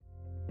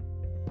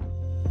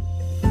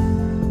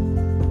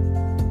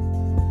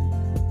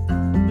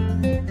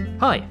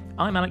Hi,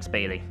 I'm Alex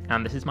Bailey,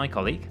 and this is my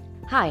colleague.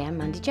 Hi, I'm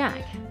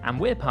Mandy'n. And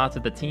we're part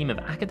of the team of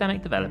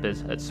academic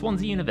developers at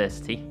Swansea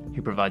University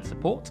who provide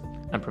support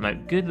and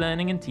promote good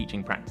learning and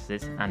teaching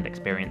practices and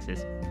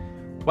experiences.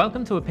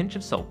 Welcome to A Pinch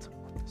of Salt,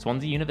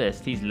 Swansea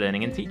University's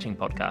learning and teaching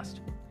podcast.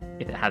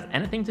 If it has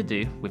anything to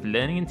do with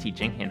learning and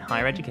teaching in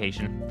higher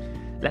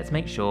education, let's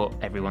make sure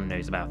everyone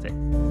knows about it.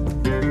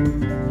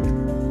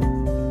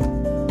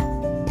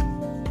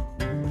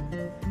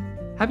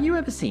 Have you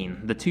ever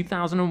seen the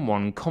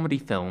 2001 comedy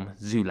film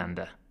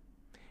Zoolander?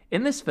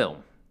 In this film,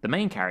 the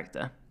main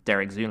character,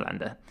 Derek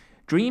Zoolander,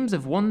 dreams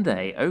of one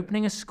day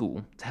opening a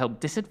school to help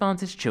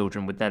disadvantaged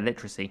children with their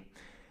literacy,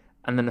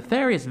 and the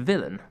nefarious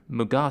villain,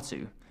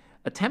 Mugatu,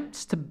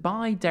 attempts to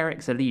buy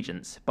Derek's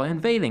allegiance by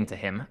unveiling to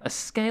him a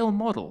scale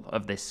model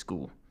of this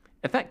school,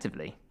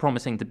 effectively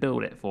promising to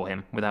build it for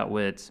him without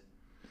words.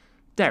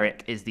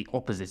 Derek is the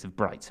opposite of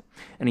bright,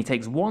 and he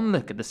takes one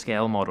look at the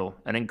scale model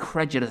and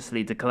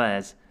incredulously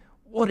declares,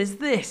 "What is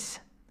this?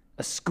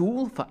 A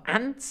school for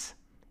ants?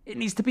 It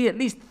needs to be at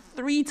least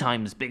 3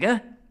 times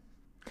bigger."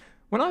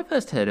 When I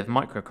first heard of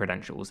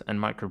Microcredentials and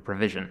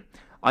Microprovision,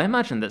 I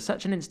imagined that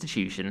such an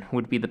institution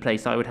would be the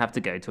place I would have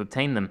to go to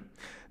obtain them.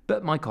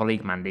 But my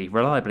colleague Mandy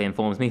reliably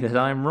informs me that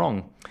I am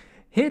wrong.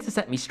 Here to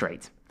set me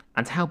straight,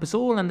 and to help us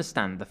all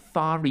understand the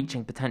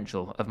far-reaching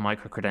potential of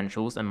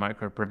microcredentials and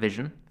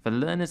microprovision for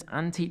learners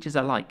and teachers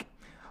alike,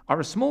 are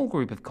a small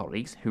group of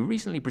colleagues who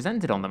recently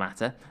presented on the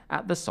matter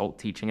at the SALT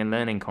Teaching and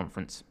Learning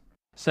Conference.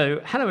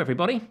 So, hello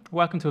everybody,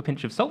 welcome to A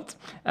Pinch of Salt.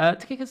 To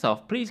kick us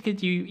off, please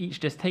could you each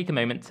just take a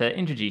moment to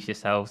introduce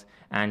yourselves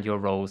and your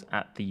roles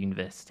at the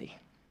university.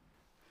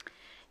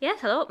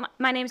 Yes, hello.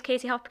 My name is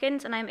Katie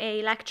Hopkins and I'm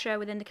a lecturer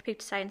within the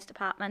Computer Science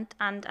Department,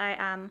 and I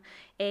am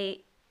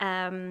a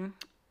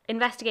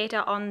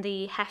investigator on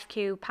the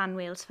HEFQ Pan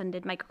Wales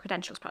funded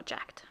Microcredentials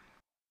project.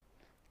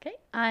 Okay,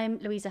 I'm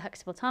Louisa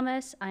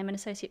Huxtable-Thomas. I'm an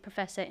associate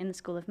professor in the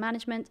School of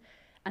Management,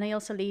 and I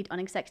also lead on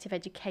executive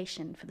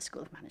education for the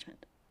School of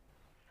Management.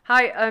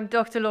 Hi, I'm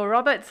Dr. Laura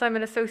Roberts. I'm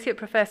an associate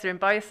professor in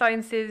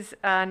biosciences,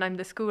 and I'm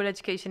the school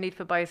education lead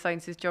for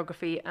biosciences,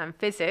 geography and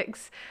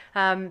physics.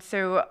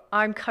 So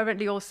I'm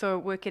currently also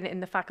working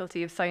in the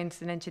Faculty of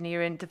Science and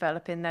Engineering,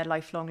 developing their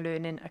lifelong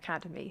learning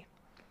academy.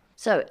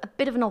 So, a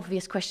bit of an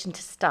obvious question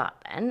to start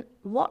then.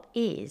 What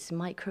is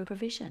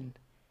microprovision?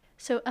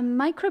 So a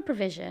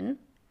microprovision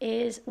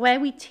is where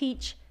we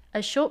teach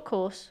a short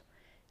course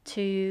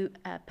to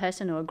a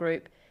person or a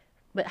group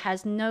but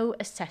has no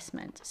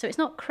assessment. So it's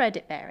not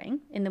credit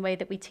bearing in the way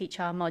that we teach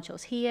our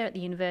modules here at the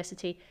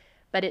university,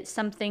 but it's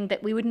something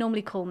that we would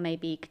normally call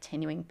maybe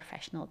continuing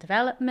professional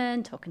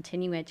development or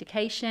continuing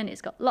education.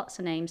 It's got lots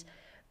of names,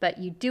 but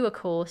you do a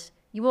course,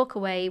 you walk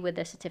away with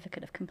a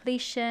certificate of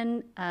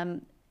completion,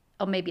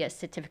 or maybe a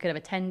certificate of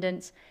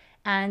attendance,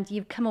 and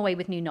you've come away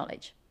with new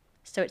knowledge.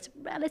 So it's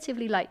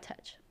relatively light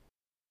touch.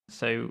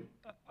 So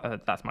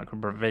that's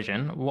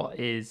microprovision. What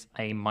is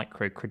a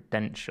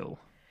microcredential?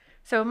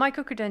 So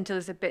microcredential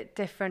is a bit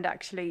different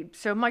actually.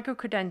 So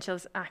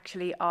microcredentials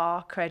actually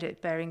are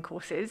credit-bearing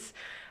courses.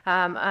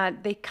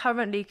 And they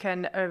currently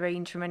can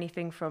range from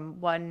anything from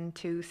 1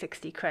 to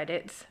 60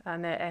 credits,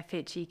 and they're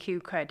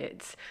FHEQ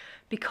credits.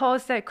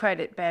 Because they're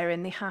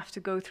credit-bearing, they have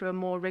to go through a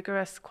more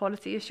rigorous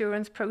quality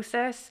assurance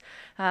process.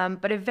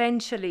 But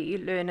eventually,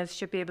 learners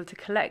should be able to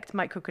collect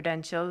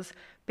microcredentials,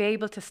 be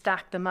able to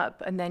stack them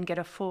up, and then get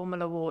a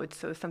formal award.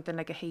 So something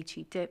like a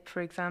HE DIP,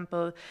 for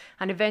example,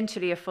 and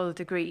eventually a full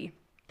degree.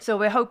 So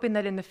we're hoping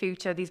that in the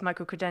future, these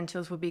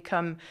microcredentials will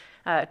become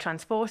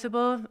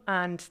transportable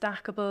and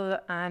stackable,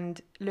 and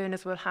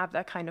learners will have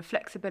that kind of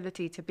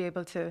flexibility to be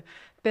able to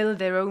build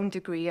their own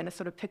degree and a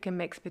sort of pick and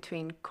mix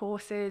between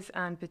courses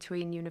and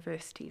between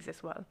universities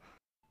as well.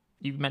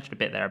 You've mentioned a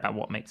bit there about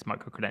what makes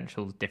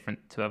microcredentials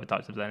different to other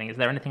types of learning. Is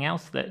there anything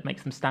else that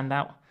makes them stand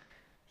out?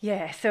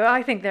 Yeah, so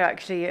I think they're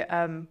actually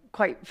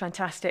quite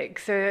fantastic.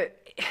 So,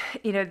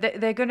 you know,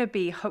 they're going to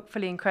be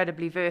hopefully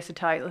incredibly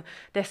versatile.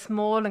 They're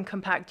small and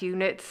compact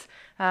units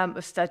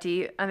of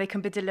study, and they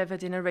can be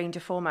delivered in a range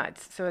of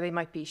formats. So they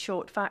might be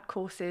short, fat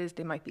courses,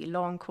 they might be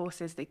long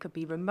courses, they could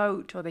be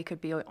remote, or they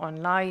could be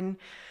online.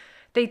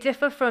 They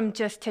differ from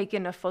just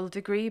taking a full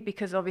degree,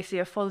 because obviously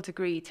a full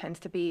degree tends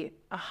to be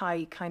a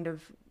high kind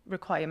of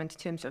requirement in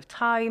terms of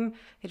time.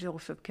 It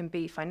also can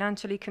be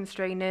financially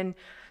constraining.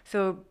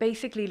 So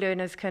basically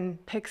learners can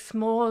pick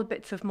small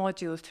bits of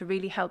modules to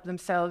really help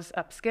themselves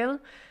upskill.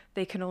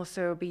 They can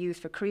also be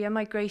used for career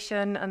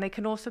migration, and they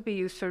can also be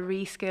used for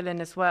reskilling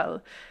as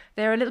well.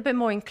 They're a little bit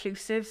more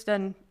inclusive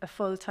than a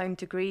full-time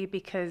degree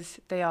because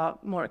they are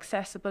more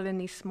accessible in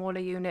these smaller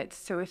units.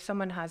 So if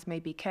someone has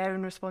maybe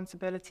caring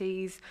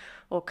responsibilities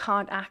or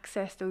can't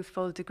access those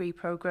full degree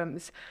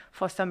programs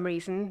for some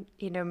reason,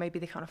 you know, maybe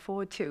they can't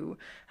afford to,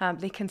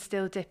 they can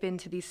still dip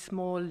into these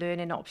small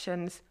learning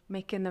options,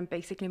 making them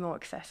basically more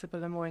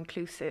accessible and more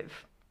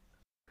inclusive.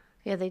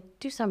 Yeah, they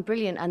do sound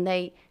brilliant, and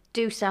they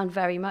do sound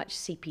very much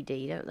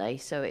CPD, don't they?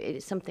 So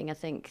it's something I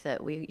think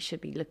that we should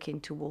be looking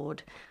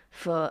toward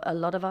for a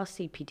lot of our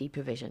CPD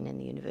provision in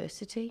the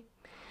university.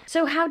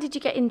 So how did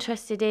you get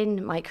interested in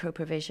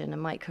microprovision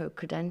and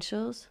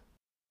microcredentials?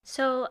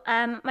 So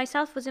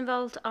myself was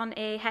involved on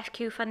a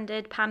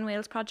HEFQ-funded Pan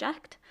Wales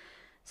project.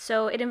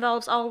 So it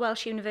involves all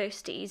Welsh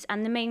universities,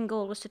 and the main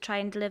goal was to try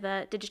and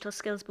deliver digital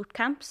skills boot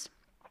camps.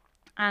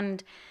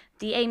 And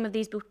the aim of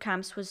these boot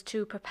camps was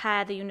to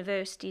prepare the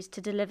universities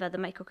to deliver the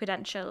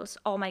microcredentials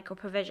or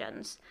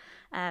microprovisions,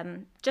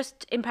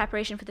 just in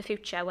preparation for the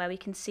future, where we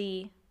can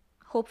see,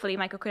 hopefully,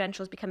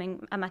 microcredentials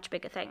becoming a much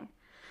bigger thing.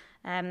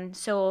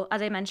 So,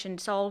 as I mentioned,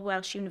 it's all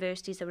Welsh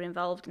universities that were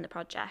involved in the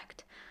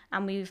project,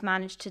 and we've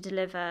managed to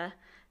deliver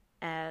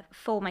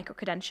 4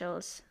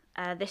 microcredentials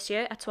this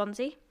year at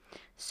Swansea.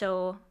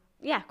 So,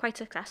 yeah, quite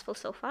successful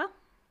so far.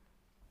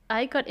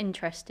 I got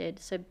interested,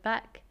 so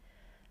back,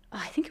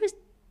 I think it was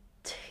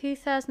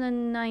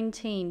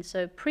 2019,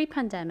 so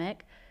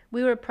pre-pandemic,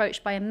 we were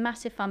approached by a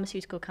massive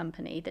pharmaceutical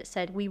company that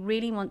said, we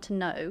really want to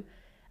know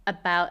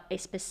about a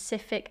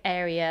specific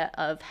area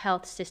of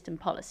health system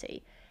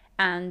policy.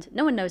 And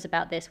no one knows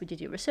about this. Would you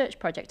do a research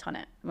project on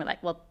it? And we're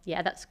like, well,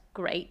 yeah, that's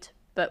great,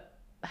 but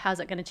how's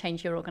that going to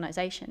change your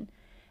organization?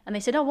 And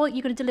they said, oh, well,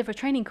 you're going to deliver a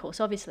training course,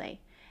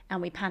 obviously.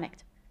 And we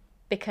panicked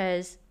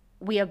because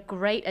we are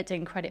great at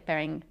doing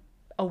credit-bearing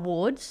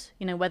awards,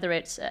 whether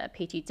it's a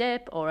PT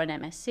DIP or an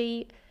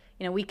MSc,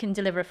 we can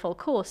deliver a full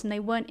course, and they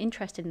weren't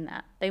interested in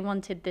that. They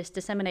wanted this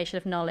dissemination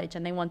of knowledge,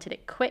 and they wanted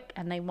it quick,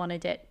 and they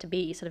wanted it to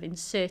be sort of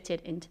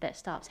inserted into their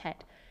staff's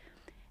head.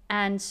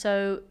 And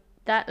so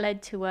that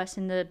led to us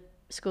in the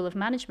School of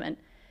Management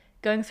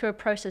going through a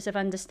process of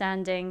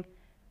understanding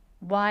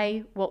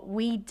why what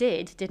we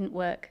didn't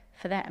work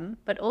for them,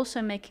 but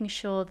also making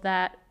sure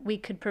that we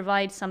could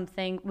provide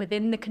something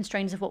within the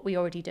constraints of what we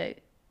already do.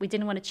 We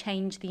didn't want to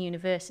change the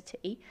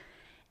university,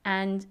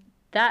 and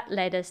that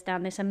led us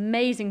down this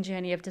amazing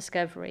journey of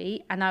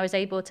discovery. And I was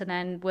able to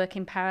then work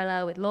in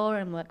parallel with Laura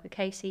and work with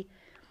Casey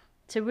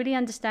to really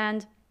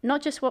understand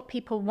not just what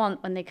people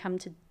want when they come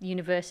to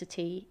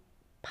university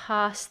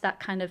past that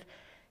kind of,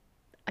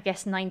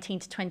 19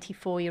 to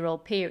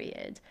 24-year-old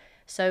period.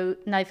 So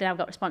now they've now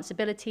got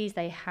responsibilities,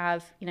 they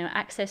have,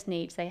 access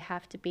needs, they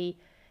have to be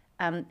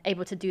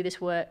able to do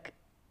this work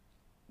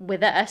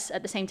with us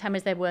at the same time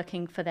as they're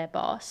working for their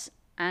boss.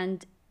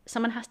 And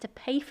someone has to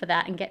pay for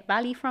that and get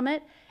value from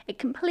it. It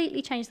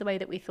completely changed the way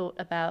that we thought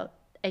about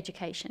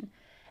education.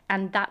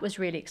 And that was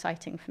really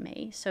exciting for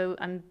me. So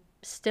I'm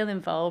still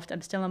involved,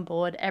 I'm still on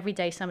board. Every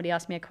day somebody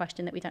asks me a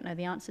question that we don't know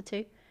the answer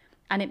to.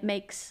 And it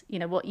makes,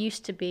 what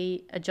used to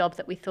be a job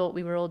that we thought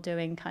we were all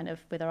doing kind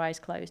of with our eyes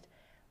closed,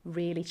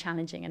 really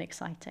challenging and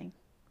exciting.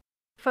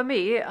 For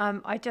me,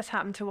 I just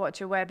happened to watch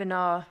a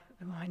webinar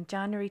in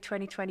January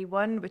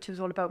 2021, which was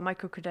all about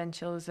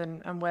microcredentials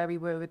and where we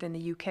were within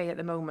the UK at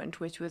the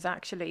moment, which was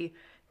actually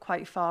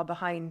quite far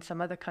behind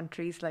some other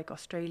countries like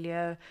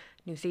Australia,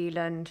 New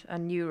Zealand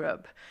and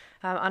Europe.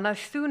 And as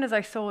soon as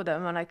I saw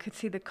them and I could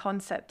see the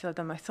concept of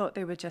them, I thought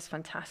they were just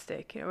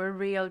fantastic. A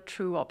real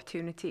true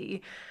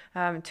opportunity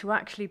to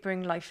actually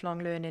bring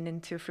lifelong learning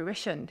into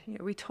fruition.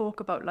 We talk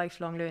about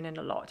lifelong learning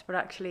a lot, but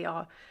actually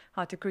our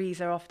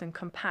degrees are often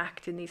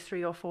compact in these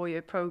 3 or 4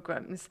 year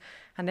programs,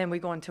 and then we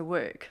go on to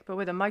work. But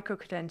with a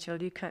microcredential,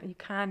 you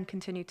can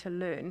continue to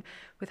learn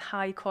with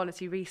high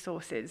quality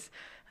resources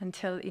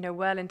until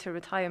well into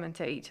retirement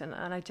age, and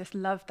I just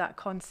love that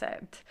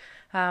concept.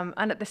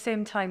 And at the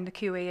same time, the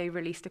QAA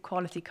released a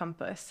quality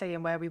compass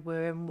saying where we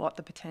were and what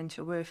the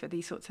potential were for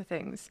these sorts of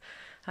things.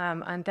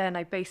 And then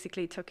I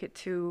basically took it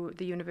to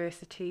the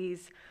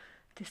university's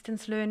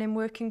distance learning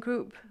working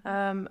group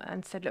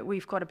and said, look,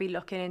 we've got to be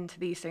looking into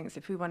these things.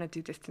 If we want to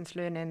do distance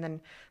learning,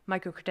 then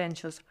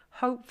microcredentials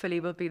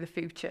hopefully will be the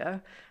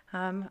future.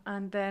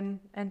 And then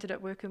ended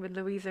up working with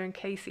Louisa and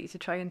Casey to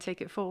try and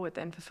take it forward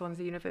then for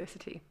Swansea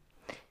University.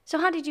 So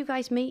how did you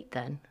guys meet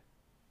then?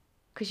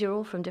 Because you're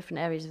all from different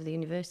areas of the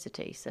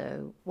university,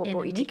 so what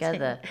brought you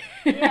together?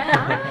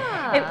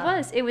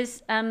 It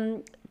was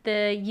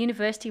the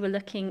university were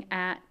looking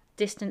at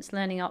distance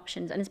learning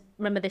options, and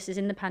remember this is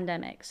in the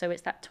pandemic, so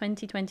it's that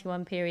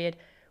 2021 period.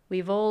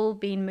 We've all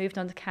been moved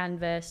onto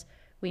Canvas,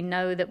 we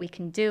know that we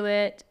can do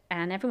it,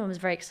 and everyone was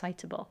very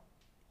excitable.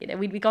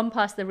 We'd gone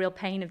past the real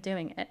pain of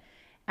doing it,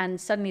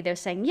 and suddenly they were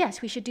saying,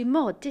 yes, we should do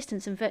more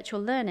distance and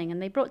virtual learning, and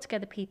they brought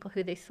together people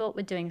who they thought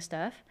were doing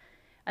stuff.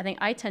 I think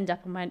I turned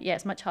up and went, yeah,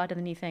 it's much harder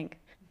than you think.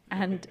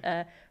 And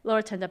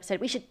Laura turned up and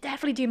said, we should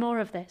definitely do more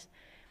of this.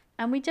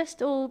 And we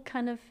just all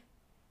kind of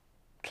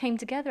came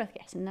together, I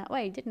guess, in that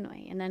way, didn't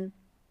we? And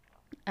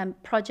then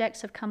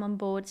projects have come on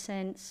board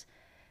since.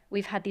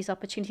 We've had these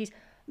opportunities.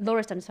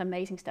 Laura's done some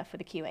amazing stuff for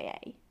the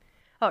QAA.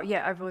 Oh,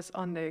 yeah, I was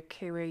on the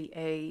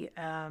QAA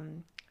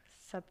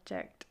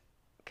subject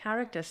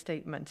character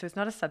statement. So it's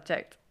not a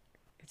subject,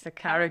 it's a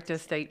character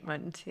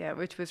statement, yeah,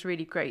 which was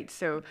really great.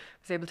 So I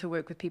was able to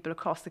work with people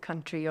across the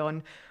country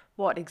on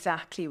what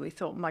exactly we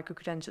thought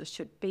microcredentials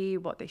should be,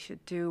 what they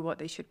should do, what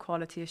they should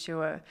quality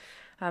assure.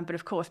 But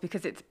of course,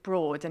 because it's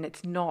broad and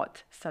it's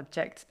not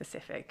subject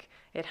specific,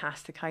 it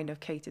has to kind of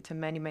cater to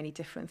many, many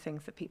different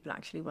things that people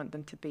actually want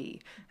them to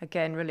be.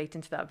 Again,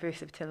 relating to that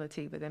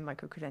versatility within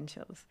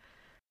microcredentials.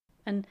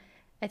 And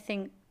I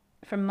think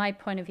from my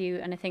point of view,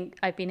 and I think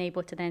I've been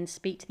able to then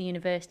speak to the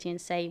university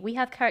and say, we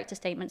have character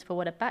statements for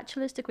what a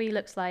bachelor's degree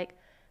looks like,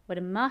 what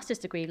a master's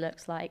degree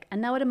looks like,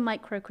 and now what a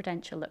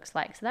micro-credential looks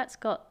like. So that's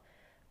got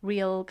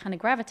real kind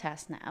of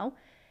gravitas now.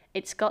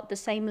 It's got the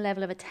same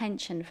level of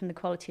attention from the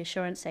Quality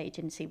Assurance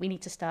Agency. We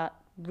need to start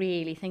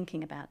really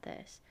thinking about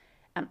this.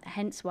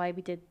 Hence why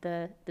we did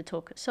the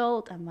talk at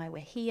SALT and why we're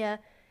here.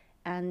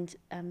 And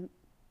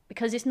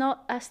because it's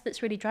not us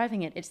that's really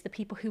driving it, it's the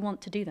people who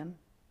want to do them,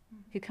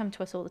 who come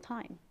to us all the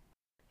time.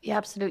 Yeah,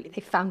 absolutely.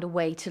 They found a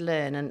way to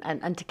learn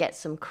and to get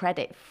some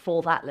credit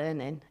for that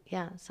learning.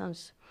 Yeah, it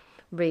sounds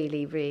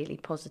really, really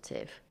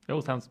positive. It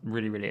all sounds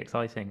really, really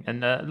exciting.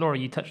 And Laura,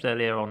 you touched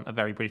earlier on,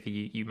 very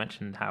briefly, you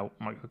mentioned how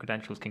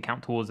micro-credentials can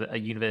count towards a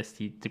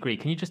university degree.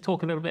 Can you just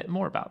talk a little bit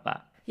more about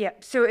that? Yeah,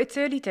 so it's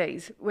early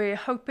days. We're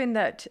hoping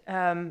that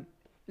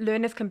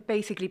learners can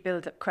basically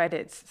build up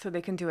credits, so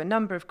they can do a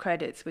number of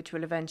credits, which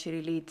will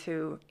eventually lead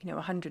to,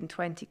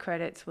 120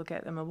 credits will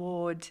get them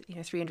award,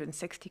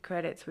 360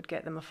 credits would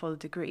get them a full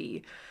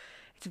degree.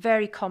 It's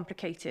very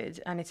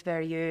complicated and it's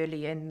very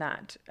early in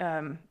that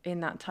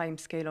time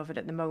scale of it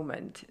at the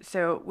moment.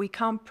 So we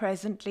can't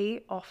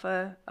presently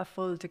offer a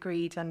full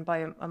degree done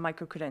by a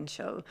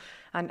micro-credential,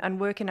 and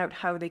working out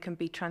how they can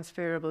be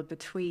transferable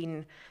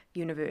between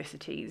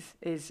universities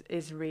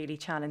is really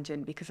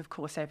challenging, because of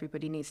course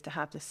everybody needs to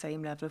have the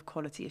same level of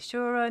quality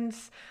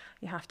assurance.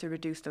 You have to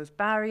reduce those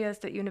barriers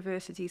that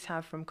universities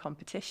have from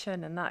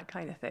competition and that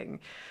kind of thing.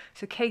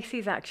 So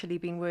Casey's actually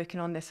been working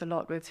on this a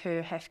lot with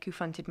her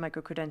HEFQ-funded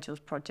micro-credentials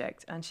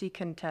project, and she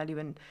can tell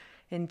you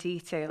in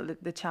detail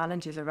the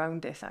challenges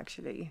around this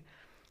actually.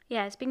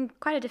 Yeah, it's been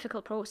quite a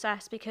difficult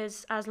process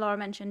because, as Laura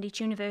mentioned, each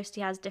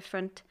university has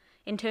different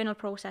internal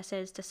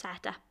processes to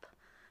set up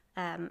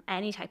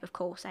any type of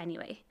course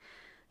anyway.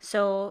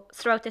 So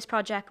throughout this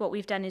project, what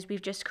we've done is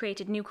we've just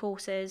created new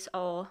courses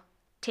or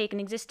taken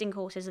existing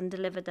courses and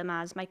delivered them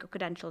as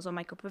micro-credentials or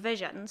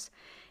micro-provisions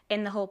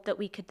in the hope that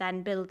we could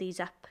then build these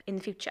up in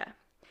the future.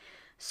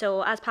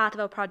 So as part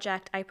of our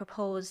project, I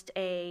proposed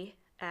a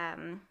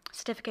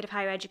certificate of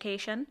higher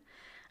education,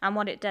 and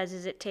what it does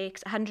is it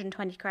takes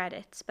 120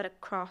 credits but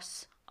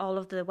across all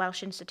of the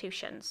Welsh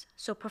institutions.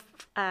 So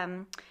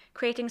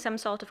creating some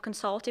sort of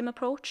consortium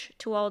approach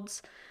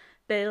towards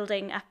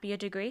building up your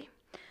degree.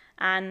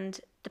 And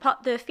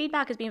the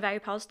feedback has been very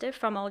positive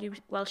from all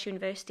Welsh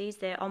universities.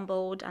 They're on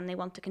board and they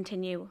want to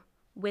continue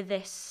with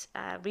this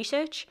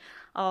research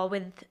or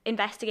with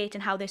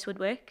investigating how this would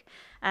work.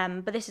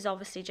 But this is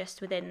obviously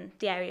just within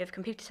the area of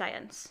computer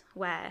science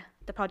where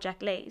the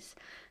project lays.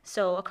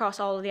 So across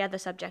all of the other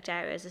subject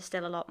areas, there's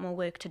still a lot more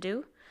work to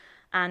do.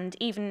 And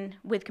even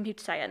with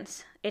computer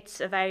science,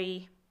 it's a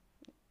very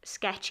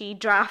sketchy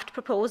draft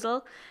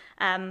proposal.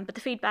 But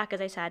the feedback, as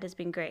I said, has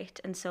been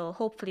great. And so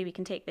hopefully we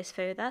can take this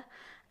further.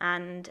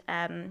 And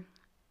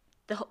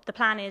the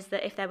plan is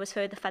that if there was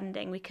further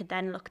funding, we could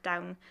then look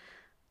down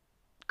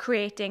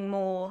creating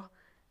more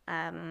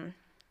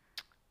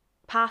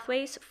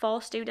pathways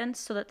for students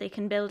so that they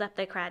can build up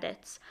their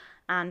credits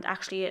and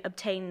actually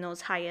obtain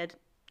those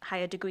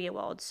higher degree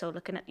awards. So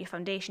looking at your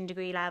foundation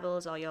degree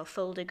levels or your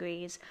full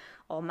degrees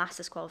or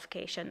master's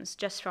qualifications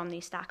just from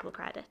these stackable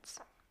credits.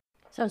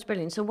 Sounds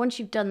brilliant. So once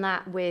you've done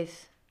that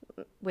with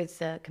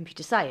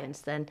computer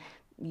science, then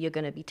you're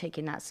going to be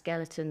taking that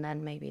skeleton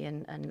then maybe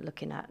and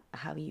looking at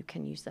how you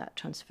can use that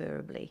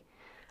transferably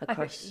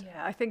across.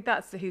 I think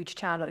that's the huge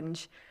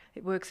challenge.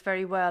 It works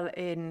very well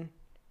in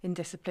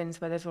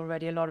disciplines where there's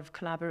already a lot of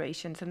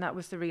collaborations, and that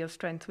was the real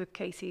strength with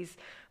Casey's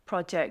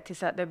project, is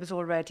that there was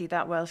already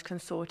that Welsh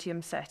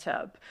consortium set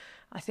up.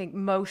 I think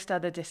most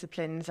other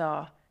disciplines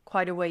are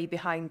quite a way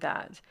behind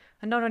that.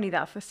 And not only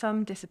that, for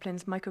some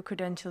disciplines,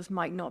 micro-credentials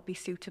might not be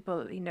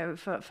suitable,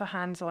 for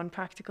hands-on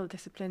practical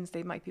disciplines,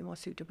 they might be more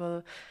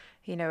suitable,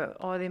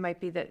 or they might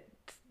be that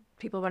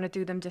people want to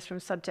do them just from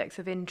subjects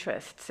of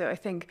interest. So I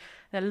think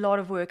a lot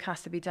of work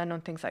has to be done on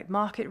things like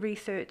market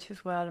research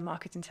as well, and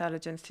market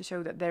intelligence, to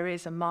show that there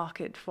is a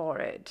market for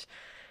it.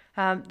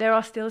 There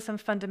are still some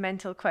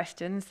fundamental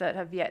questions that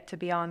have yet to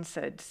be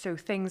answered. So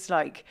things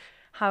like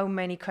how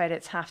many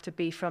credits have to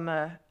be from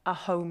a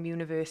home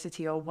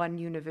university or one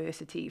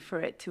university for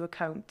it to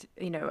account,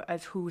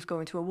 as who's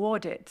going to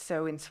award it.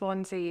 So in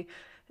Swansea,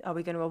 are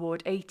we going to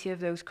award 80 of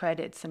those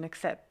credits and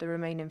accept the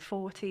remaining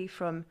 40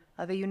 from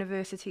other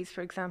universities,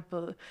 for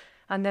example?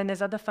 And then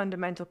there's other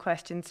fundamental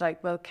questions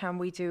like, well, can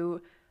we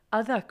do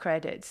other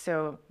credits?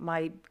 So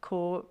my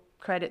core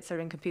credits are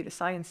in computer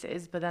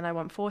sciences, but then I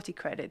want 40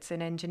 credits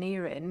in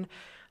engineering,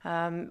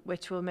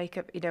 which will make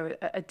up,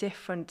 a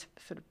different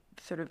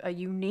sort of a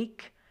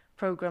unique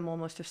program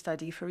almost of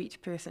study for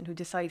each person who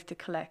decides to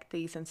collect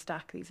these and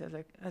stack these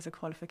as a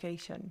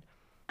qualification.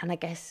 And I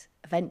guess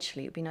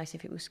eventually it would be nice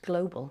if it was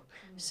global,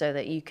 so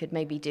that you could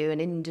maybe do an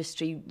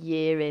industry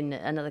year in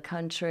another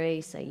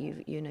country.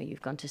 Say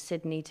you've gone to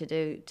Sydney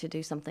to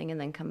do something, and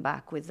then come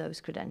back with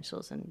those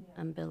credentials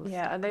and build.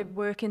 Yeah, and they're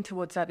working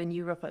towards that in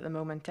Europe at the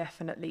moment,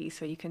 definitely.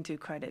 So you can do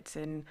credits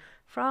in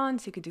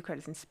France, you can do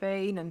credits in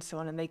Spain, and so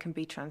on, and they can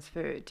be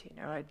transferred.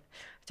 I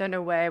don't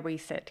know where we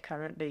sit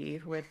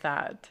currently with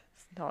that.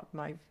 not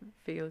my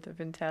field of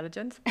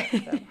intelligence,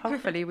 but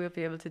hopefully we'll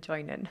be able to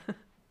join in.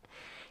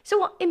 So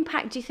what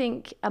impact do you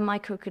think a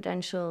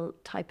micro-credential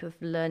type of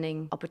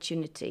learning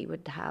opportunity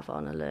would have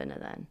on a learner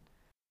then?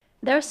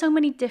 There are so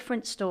many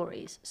different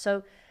stories.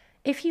 So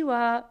if you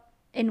are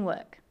in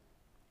work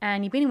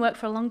and you've been in work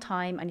for a long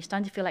time and you're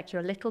starting to feel like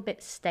you're a little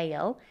bit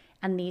stale,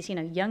 and these,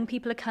 young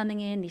people are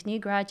coming in, these new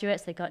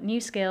graduates, they've got new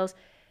skills,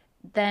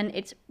 then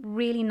it's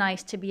really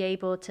nice to be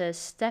able to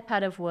step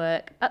out of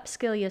work,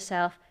 upskill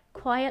yourself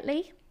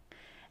quietly,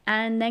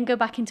 and then go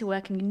back into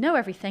work and you know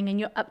everything and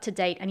you're up to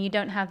date and you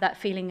don't have that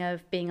feeling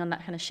of being on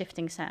that kind of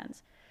shifting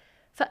sands.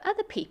 For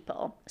other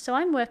people, so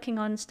I'm working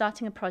on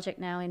starting a project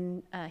now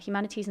in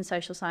humanities and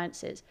social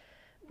sciences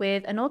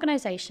with an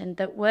organisation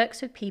that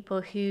works with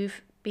people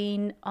who've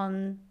been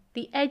on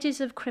the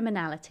edges of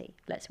criminality,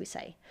 let's we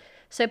say.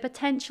 So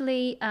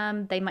potentially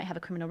they might have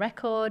a criminal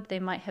record, they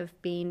might have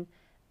been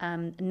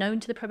known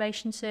to the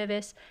probation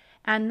service,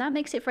 and that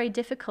makes it very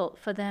difficult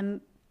for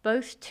them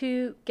both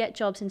to get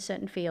jobs in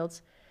certain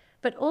fields,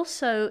 but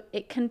also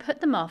it can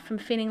put them off from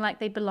feeling like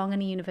they belong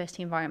in a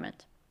university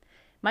environment.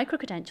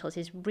 Microcredentials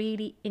is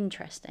really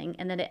interesting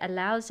in that it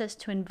allows us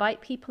to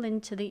invite people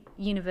into the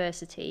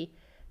university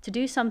to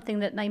do something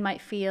that they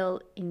might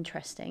feel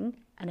interesting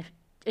and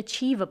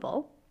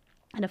achievable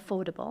and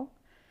affordable.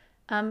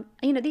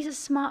 These are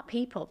smart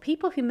people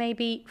who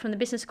maybe from the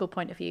business school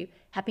point of view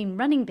have been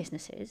running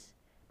businesses,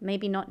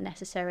 maybe not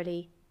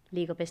necessarily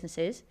legal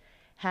businesses,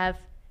 have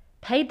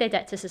paid their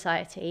debt to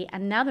society,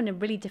 and now they're in a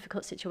really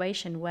difficult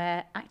situation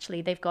where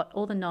actually they've got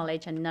all the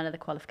knowledge and none of the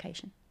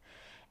qualification.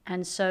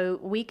 And so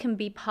we can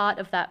be part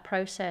of that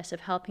process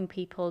of helping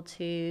people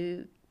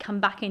to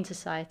come back into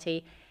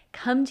society,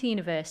 come to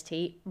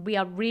university. We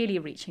are really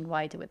reaching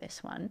wider with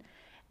this one.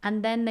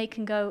 And then they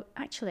can go,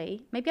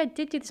 actually, maybe I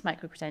did do this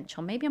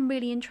micro-credential. Maybe I'm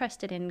really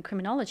interested in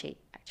criminology,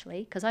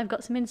 actually, because I've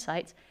got some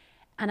insights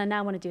and I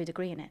now want to do a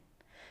degree in it.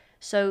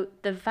 So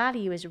the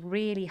value is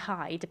really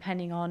high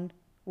depending on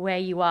where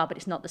you are, but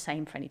it's not the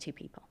same for any two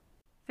people.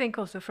 I think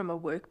also from a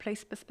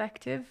workplace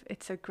perspective,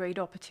 it's a great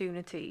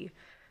opportunity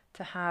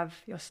to have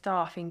your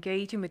staff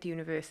engaging with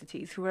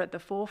universities who are at the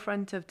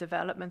forefront of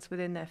developments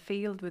within their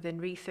field,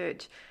 within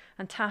research,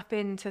 and tap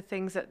into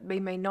things that they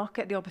may not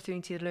get the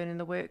opportunity to learn in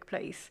the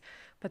workplace,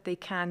 but they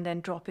can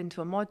then drop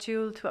into a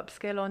module to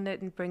upskill on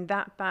it and bring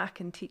that back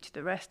and teach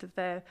the rest of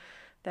their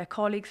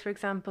colleagues, for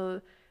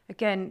example.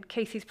 Again,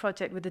 Casey's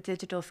project with the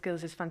digital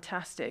skills is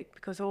fantastic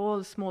because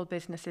all small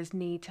businesses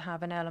need to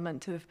have an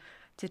element of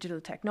digital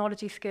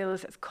technology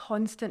skills. It's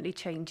constantly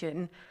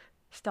changing.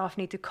 Staff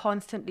need to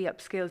constantly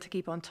upskill to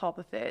keep on top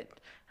of it.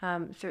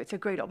 So it's a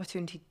great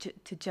opportunity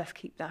to just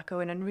keep that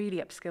going and really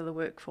upskill the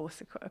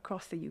workforce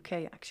across the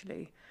UK,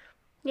 actually.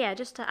 Yeah,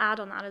 just to add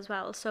on that as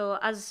well. So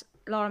as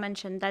Laura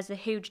mentioned, there's a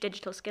huge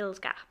digital skills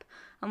gap.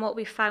 And what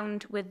we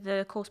found with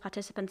the course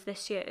participants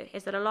this year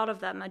is that a lot of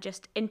them are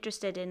just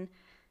interested in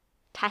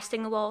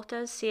testing the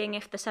waters, seeing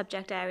if the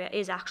subject area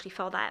is actually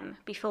for them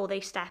before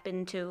they step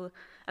into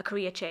a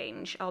career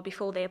change or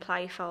before they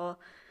apply for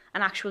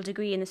an actual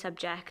degree in the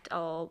subject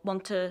or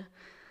want to,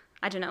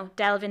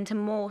 delve into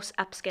more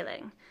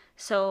upskilling.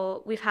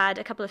 So we've had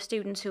a couple of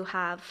students who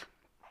have,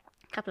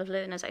 a couple of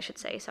learners, I should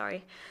say,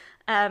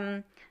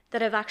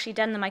 that have actually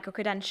done the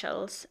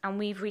micro-credentials, and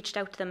we've reached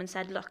out to them and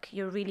said, look,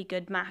 you're a really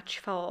good match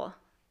for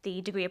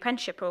the degree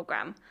apprenticeship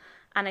programme.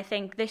 And I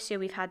think this year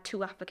we've had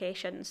 2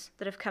 applications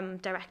that have come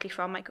directly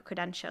from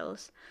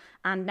micro-credentials,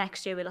 and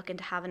next year we're looking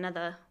to have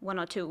another 1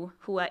 or 2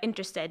 who are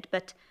interested,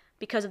 but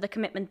because of the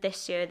commitment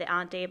this year, they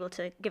aren't able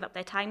to give up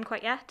their time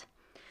quite yet.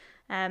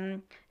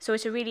 So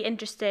it's a really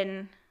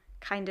interesting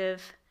kind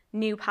of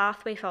new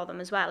pathway for them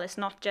as well. It's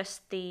not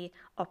just the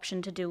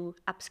option to do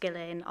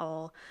upskilling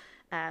or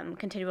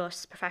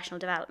continuous professional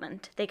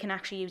development. They can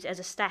actually use it as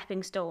a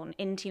stepping stone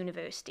into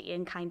university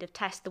and kind of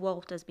test the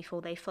waters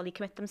before they fully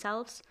commit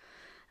themselves.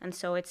 And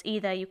so it's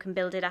either you can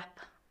build it up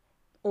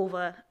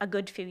over a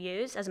good few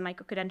years as a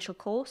micro-credential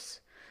course,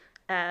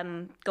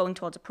 going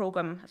towards a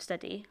programme of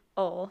study,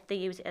 or they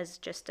use it as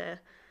just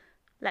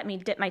let me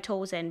dip my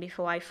toes in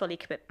before I fully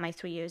commit my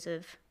 3 years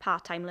of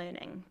part-time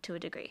learning to a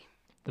degree.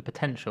 The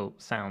potential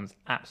sounds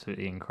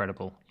absolutely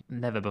incredible.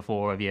 Never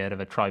before have you heard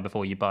of a try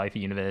before you buy for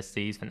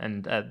universities,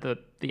 and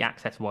the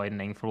access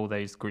widening for all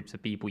those groups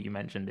of people you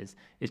mentioned is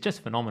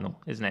just phenomenal,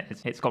 isn't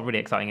it? It's got really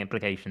exciting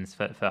implications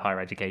for higher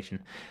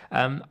education.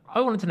 I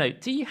wanted to know,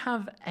 do you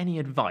have any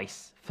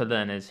advice for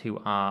learners who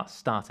are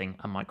starting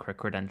a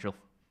micro-credential?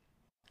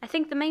 I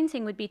think the main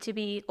thing would be to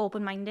be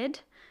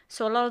open-minded.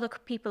 So a lot of the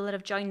people that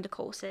have joined the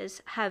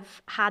courses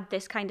have had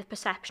this kind of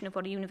perception of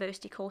what a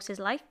university course is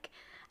like.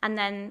 And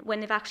then when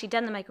they've actually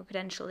done the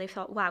micro-credential, they've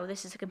thought, wow,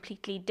 this is a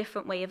completely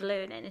different way of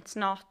learning. It's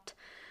not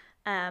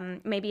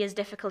maybe as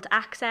difficult to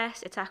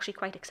access. It's actually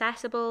quite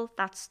accessible.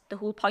 That's the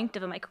whole point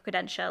of a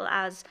micro-credential,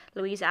 as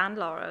Louisa and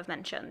Laura have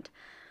mentioned.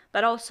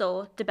 But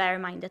also to bear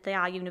in mind that they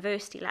are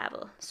university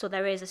level. So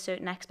there is a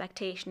certain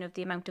expectation of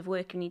the amount of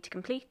work you need to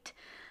complete.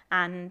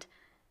 And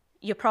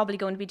you're probably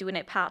going to be doing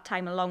it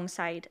part-time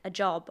alongside a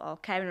job or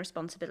caring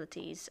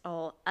responsibilities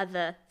or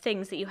other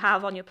things that you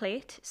have on your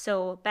plate.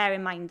 So bear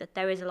in mind that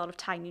there is a lot of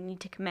time you need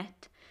to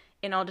commit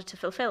in order to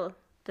fulfill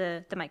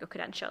the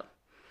micro-credential.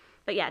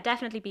 But yeah,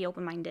 definitely be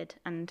open-minded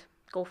and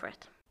go for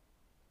it.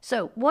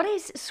 So what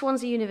is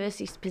Swansea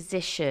University's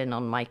position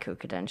on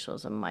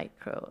micro-credentials and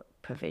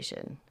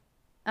micro-provision?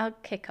 I'll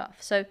kick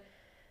off. So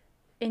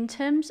in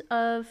terms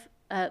of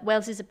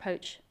Wales's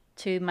approach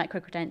to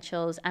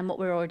micro-credentials and what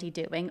we're already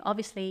doing,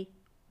 obviously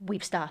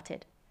we've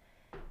started.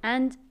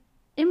 And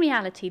in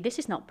reality, this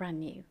is not brand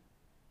new.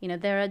 You know,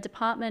 there are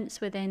departments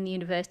within the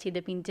university that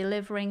have been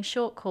delivering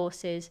short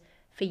courses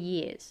for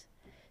years.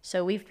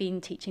 So we've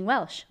been teaching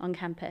Welsh on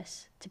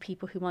campus to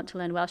people who want to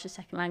learn Welsh as a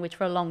second language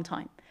for a long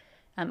time.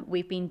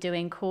 We've been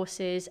doing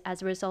courses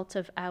as a result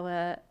of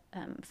our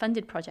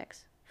funded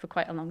projects for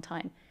quite a long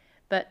time.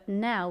 But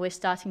now we're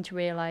starting to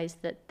realise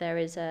that there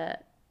is a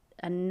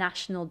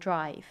national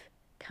drive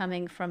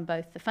coming from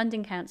both the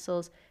funding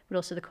councils, but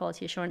also the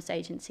Quality Assurance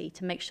Agency,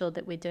 to make sure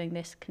that we're doing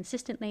this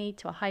consistently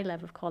to a high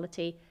level of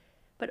quality,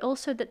 but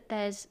also that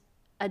there's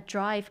a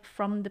drive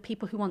from the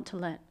people who want to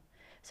learn.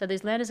 So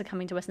those learners are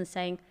coming to us and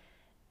saying,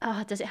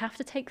 does it have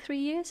to take 3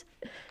 years?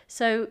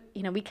 So,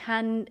 we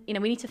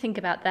need to think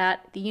about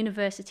that. The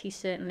university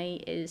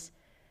certainly is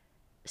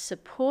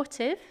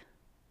supportive,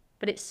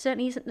 but it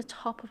certainly isn't the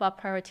top of our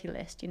priority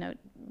list.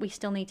 We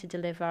still need to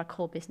deliver our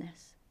core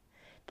business.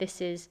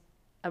 This is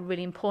a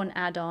really important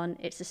add-on.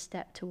 It's a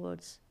step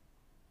towards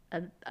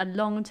a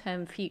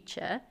long-term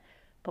future,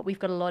 but we've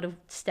got a lot of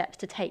steps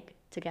to take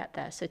to get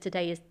there. So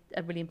today is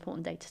a really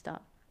important day to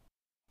start.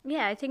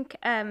 Yeah, I think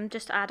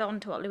just to add on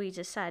to what Louise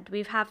has said,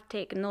 we have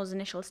taken those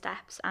initial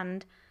steps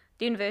and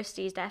the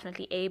university is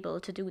definitely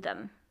able to do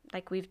them.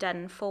 Like we've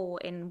done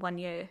 4 in 1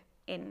 year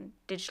in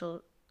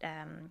digital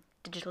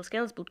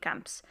skills boot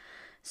camps.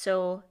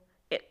 So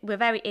we're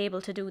very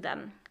able to do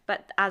them.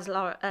 But as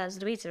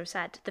Louise has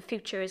said, the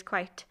future is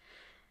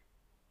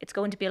it's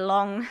going to be a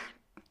long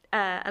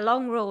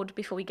road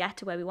before we get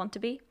to where we want to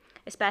be,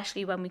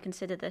 especially when we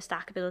consider the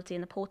stackability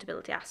and the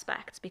portability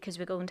aspects, because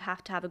we're going to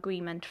have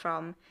agreement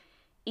from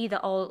either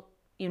all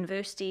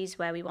universities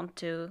where we want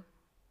to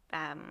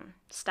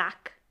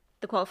stack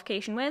the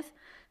qualification with,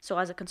 so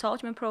as a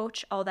consortium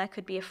approach, or there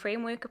could be a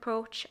framework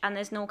approach, and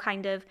there's no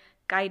kind of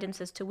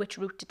guidance as to which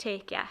route to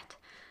take yet.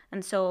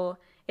 And so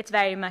it's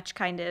very much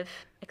kind of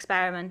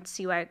experiment,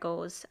 see where it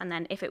goes, and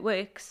then if it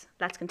works,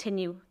 let's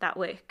continue that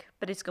work.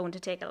 But it's going to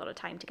take a lot of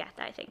time to get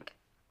there, I think.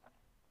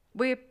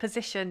 We're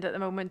positioned at the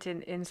moment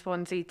in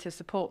Swansea to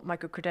support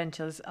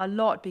microcredentials a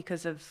lot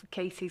because of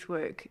Casey's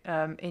work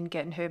in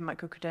getting her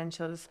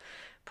microcredentials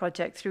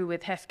project through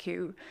with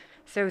HEFQ.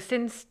 So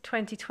since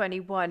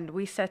 2021,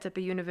 we set up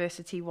a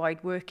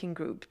university-wide working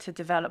group to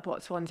develop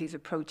what Swansea's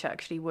approach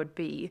actually would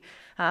be.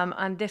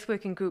 And this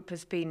working group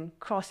has been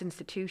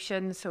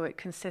cross-institution, so it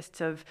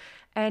consists of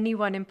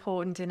anyone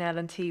important in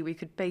L&T we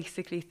could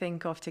basically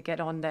think of to get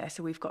on there.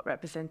 So we've got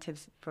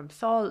representatives from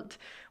SALT,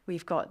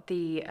 we've got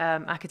the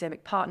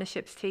academic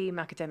partnerships team,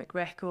 academic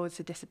records,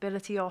 the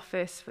disability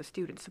office for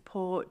student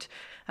support.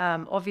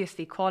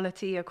 Obviously,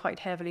 quality are quite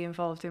heavily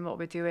involved in what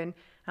we're doing.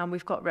 And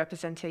we've got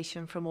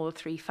representation from all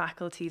 3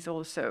 faculties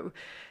also.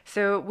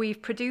 So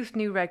we've produced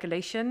new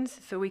regulations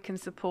so we can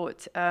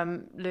support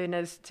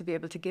learners to be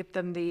able to give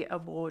them the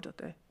award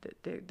or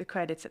the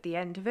credits at the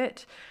end of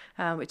it,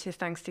 which is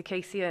thanks to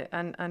Casey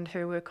and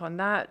her work on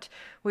that.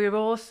 We're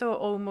also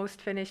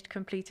almost finished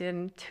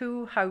completing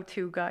 2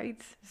 how-to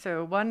guides.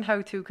 So one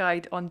how-to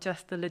guide on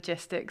just the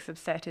logistics of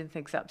setting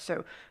things up.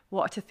 So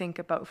what to think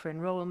about for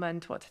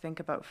enrolment, what to think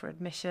about for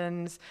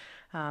admissions,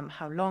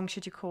 how long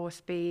should your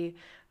course be,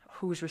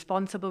 who's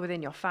responsible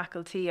within your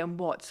faculty and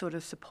what sort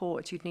of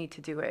support you'd need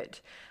to do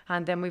it.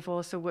 And then we've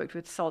also worked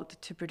with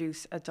SALT to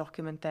produce a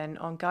document then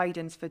on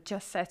guidance for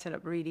just setting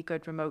up really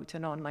good remote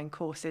and online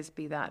courses,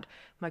 be that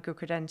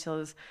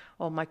microcredentials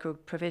or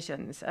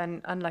microprovisions.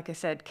 And like I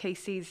said,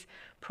 Casey's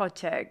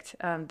project,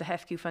 the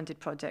HEFQ funded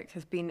project,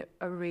 has been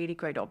a really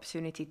great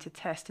opportunity to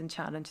test and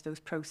challenge those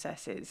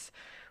processes.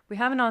 We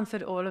haven't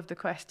answered all of the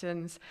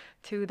questions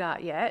to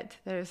that yet.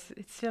 It's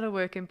still a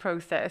work in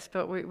process,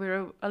 but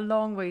we're a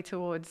long way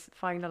towards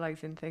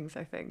finalising things,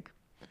 I think.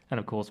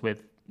 And of course,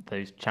 with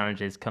those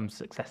challenges come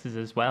successes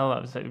as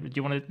well. So do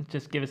you want to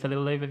just give us a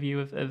little overview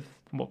of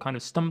what kind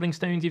of stumbling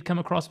stones you've come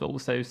across, but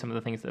also some of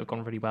the things that have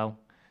gone really well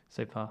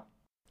so far?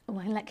 Oh,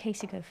 I'll let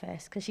Casey go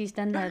first because she's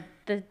done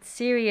the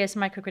serious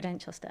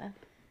microcredential stuff.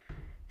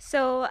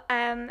 So,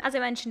 as I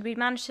mentioned, we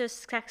managed to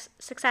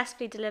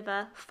successfully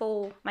deliver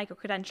 4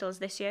 microcredentials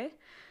this year.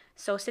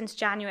 So since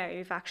January,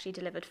 we've actually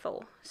delivered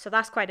 4. So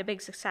that's quite a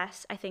big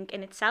success, I think,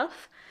 in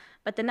itself.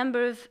 But the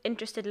number of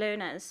interested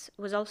learners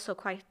was also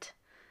quite,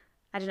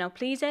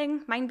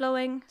 pleasing,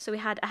 mind-blowing. So we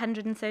had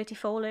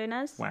 134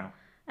 learners. Wow.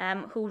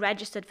 Who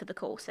registered for the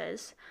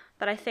courses.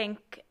 But I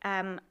think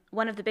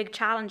one of the big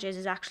challenges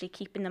is actually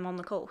keeping them on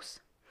the course.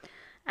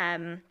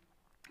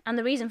 And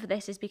the reason for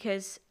this is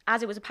because,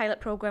 as it was a pilot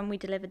program, we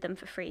delivered them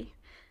for free.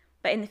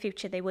 But in the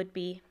future, there would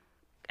be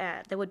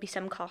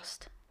some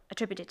cost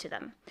attributed to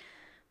them.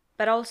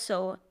 but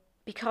also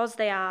because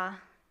they are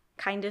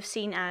kind of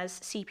seen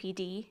as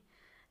CPD,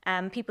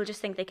 people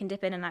just think they can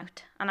dip in and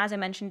out. And as I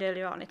mentioned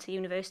earlier on, it's a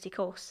university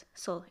course,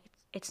 so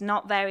it's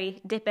not very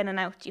dip in and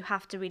out. You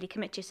have to really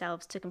commit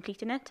yourselves to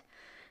completing it.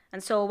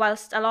 And so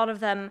whilst a lot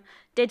of them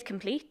did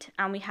complete,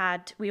 and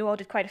we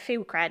awarded quite a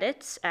few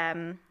credits,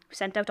 we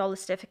sent out all the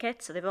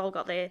certificates, so they've all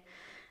got their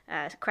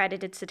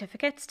accredited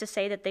certificates to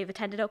say that they've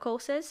attended our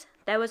courses.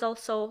 There was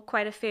also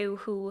quite a few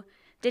who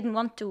didn't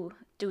want to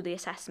do the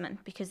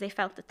assessment because they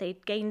felt that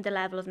they'd gained the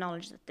level of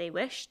knowledge that they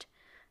wished,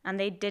 and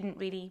they didn't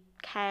really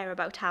care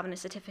about having a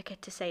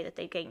certificate to say that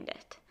they gained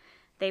it.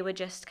 They were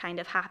just kind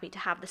of happy to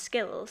have the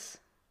skills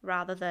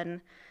rather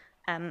than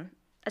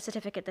a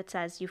certificate that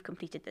says you've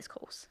completed this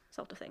course,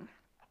 sort of thing.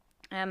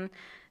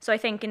 So I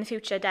think in the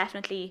future,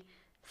 definitely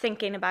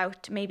thinking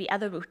about maybe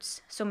other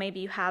routes. So maybe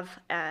you have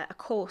a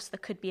course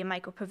that could be a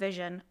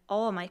microprovision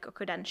or a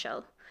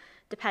microcredential,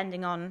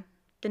 depending on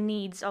the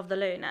needs of the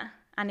learner.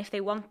 And if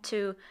they want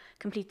to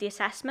complete the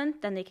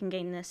assessment, then they can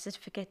gain the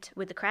certificate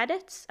with the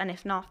credits. And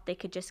if not, they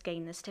could just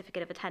gain the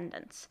certificate of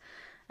attendance.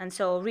 And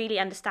so really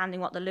understanding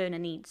what the learner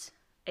needs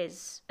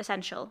is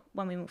essential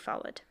when we move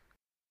forward.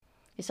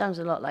 It sounds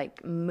a lot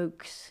like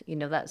MOOCs, you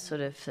know, that sort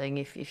of thing.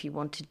 If you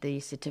wanted the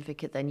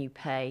certificate, then you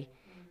pay.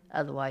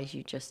 Otherwise,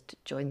 you just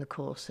join the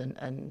course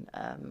and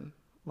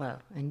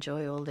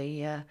enjoy all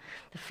the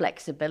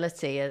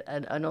flexibility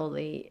and all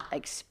the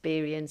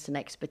experience and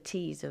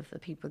expertise of the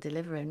people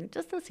delivering. It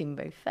doesn't seem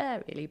very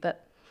fair, really,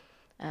 but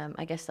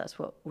I guess that's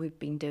what we've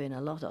been doing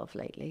a lot of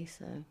lately.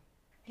 So,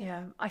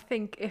 yeah, I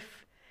think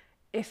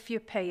if you're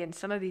paying,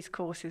 some of these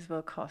courses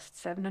will cost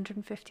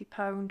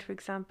 £750, for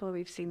example.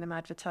 We've seen them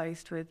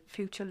advertised with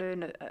Future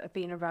Learn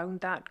being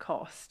around that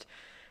cost.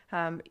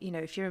 You know,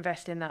 if you're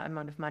investing that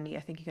amount of money, I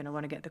think you're going to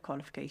want to get the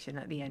qualification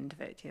at the end of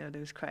it, you know,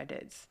 those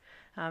credits.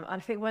 And I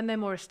think when they're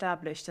more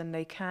established and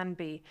they can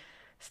be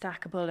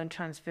stackable and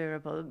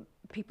transferable,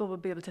 people will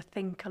be able to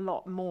think a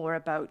lot more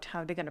about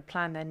how they're going to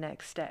plan their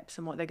next steps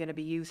and what they're going to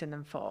be using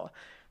them for.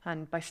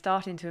 And by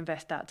starting to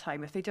invest that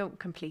time, if they don't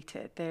complete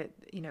it,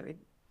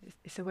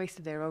 it's a waste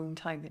of their own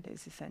time, it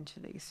is,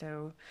 essentially.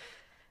 So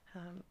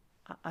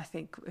I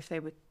think if they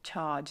were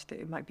charged,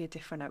 it might be a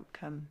different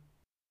outcome.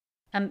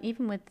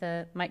 Even with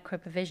the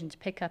microprovision, to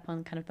pick up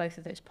on kind of both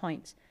of those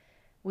points,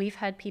 we've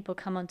had people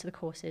come onto the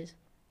courses.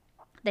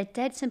 They're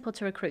dead simple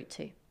to recruit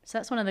to. So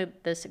that's one of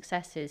the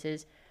successes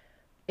is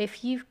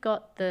if you've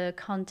got the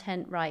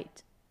content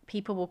right,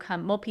 people will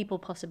come, more people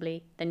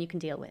possibly than you can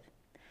deal with.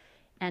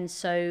 And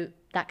so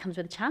that comes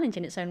with a challenge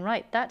in its own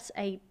right. That's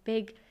a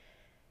big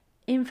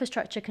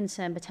infrastructure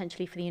concern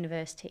potentially for the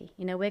university.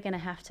 You know, we're going to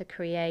have to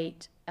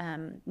create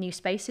new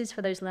spaces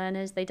for those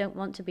learners. They don't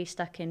want to be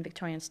stuck in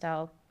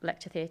Victorian-style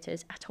lecture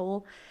theatres at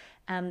all.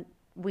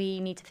 We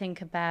need to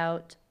think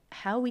about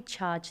how we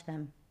charge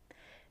them.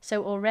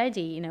 So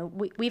already, you know,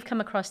 we've come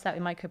across that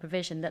with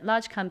microprovision, that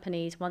large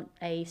companies want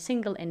a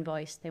single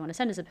invoice. They want to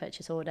send us a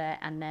purchase order,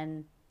 and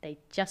then they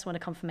just want a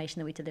confirmation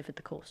that we delivered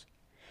the course.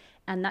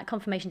 And that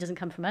confirmation doesn't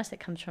come from us, it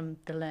comes from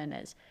the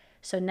learners.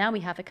 So now we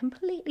have a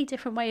completely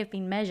different way of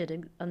being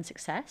measured on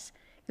success,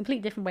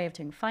 completely different way of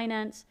doing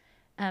finance.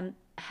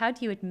 How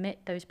do you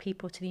admit those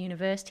people to the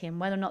university and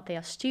whether or not they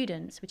are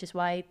students, which is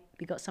why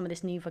we got some of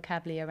this new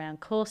vocabulary around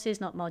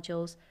courses, not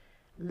modules,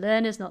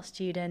 learners, not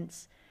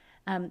students.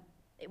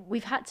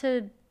 We've had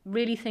to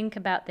really think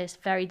about this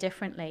very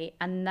differently,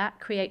 and that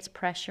creates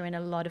pressure in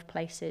a lot of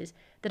places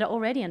that are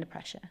already under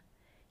pressure.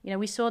 You know,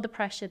 we saw the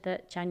pressure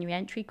that January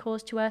entry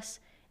caused to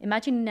us.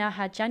 Imagine you now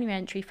had January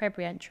entry,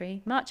 February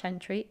entry, March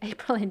entry,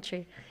 April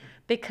entry,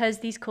 because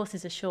these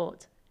courses are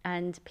short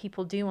and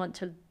people do want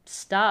to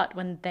start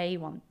when they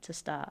want to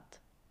start.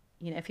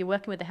 You know, if you're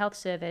working with the health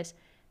service,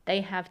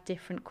 they have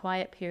different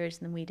quiet periods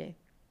than we do.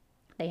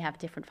 They have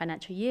different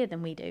financial year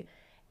than we do.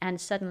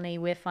 And suddenly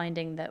we're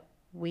finding that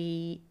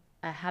we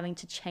are having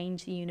to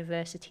change the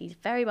university's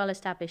very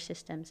well-established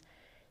systems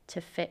to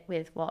fit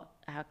with what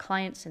our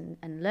clients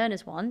and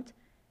learners want.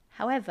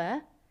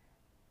 However,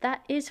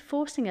 that is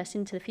forcing us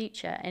into the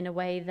future in a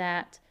way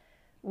that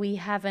we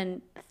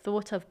haven't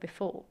thought of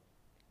before.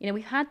 You know,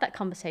 we've had that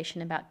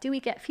conversation about, do we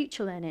get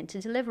Future Learn in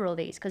to deliver all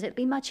these? Because it'd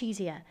be much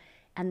easier.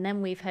 And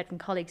then we've heard from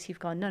colleagues who've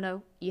gone,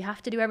 no, you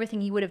have to do everything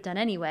you would have done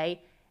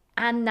anyway,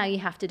 and now you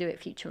have to do it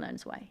Future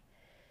Learn's way.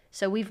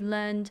 So we've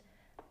learned,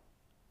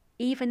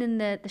 even in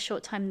the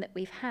short time that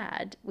we've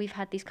had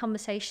these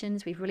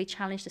conversations, we've really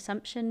challenged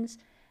assumptions,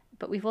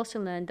 but we've also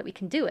learned that we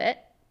can do it.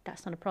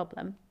 That's not a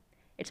problem.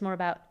 It's more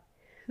about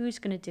who's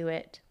going to do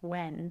it,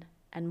 when,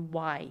 and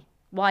why.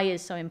 Why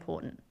is so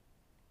important.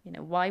 You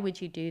know, why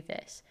would you do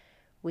this?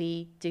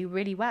 We do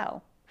really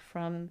well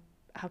from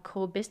our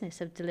core business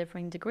of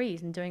delivering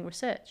degrees and doing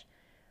research.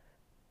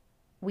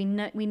 We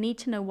need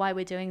to know why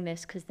we're doing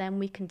this, because then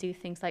we can do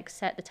things like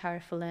set the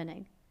tariff for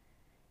learning.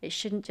 It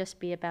shouldn't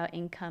just be about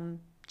income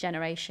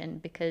generation,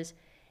 because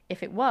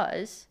if it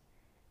was,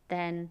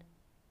 then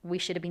we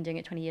should have been doing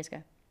it 20 years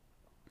ago,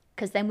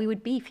 because then we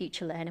would be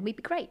Future Learn and we'd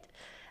be great.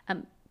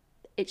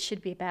 It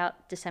should be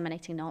about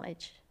disseminating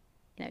knowledge.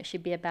 it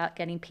should be about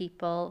getting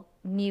people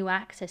new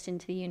access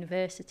into the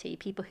university,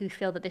 people who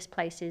feel that this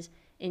place is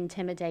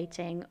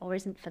intimidating or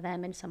isn't for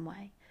them in some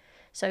way.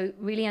 So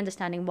really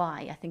understanding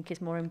why, I think,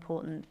 is more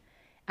important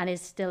and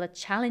is still a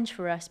challenge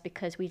for us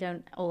because we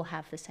don't all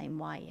have the same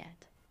why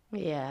yet.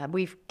 Yeah,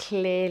 we've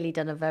clearly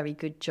done a very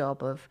good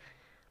job of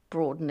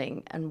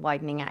broadening and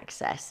widening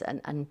access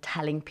and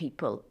telling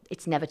people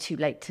it's never too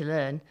late to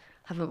learn,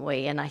 haven't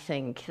we? And I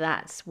think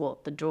that's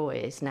what the draw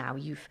is now.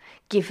 You've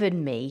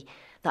given me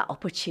that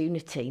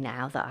opportunity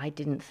now that I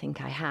didn't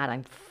think I had.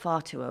 I'm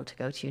far too old to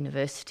go to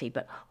university,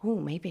 but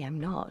maybe I'm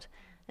not.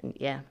 And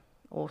yeah,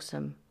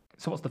 awesome.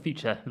 So what's the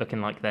future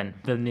looking like then?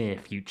 The near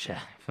future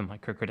for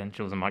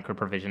microcredentials and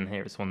microprovision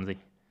here at Swansea?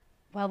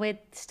 Well, we're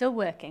still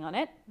working on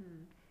it.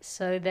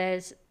 So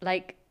there's,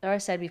 like Laura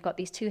said, we've got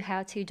these 2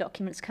 how-to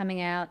documents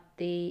coming out,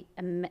 the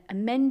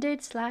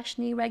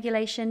amended/new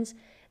regulations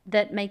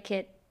that make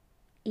it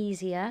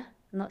easier.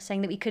 I'm not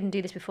saying that we couldn't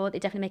do this before. They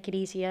definitely make it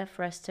easier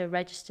for us to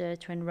register,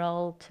 to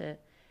enroll, to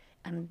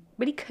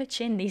really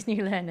coach in these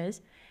new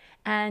learners.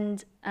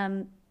 And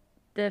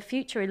the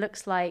future, it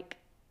looks like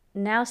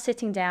now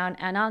sitting down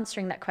and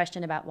answering that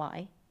question about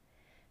why.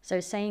 So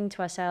saying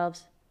to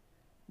ourselves,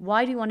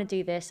 why do we want to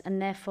do this?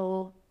 And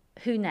therefore,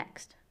 who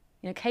next?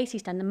 You know,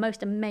 Casey's done the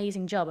most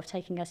amazing job of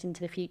taking us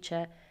into the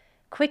future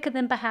quicker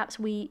than perhaps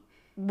we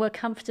were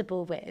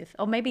comfortable with,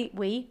 or maybe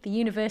the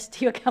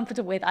university, were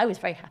comfortable with. I was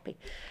very happy.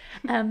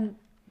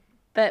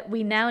 But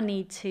we now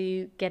need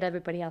to get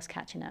everybody else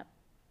catching up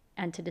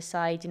and to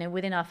decide,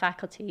 within our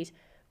faculties,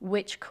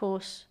 which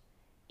course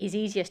is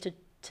easiest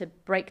to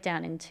break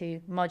down into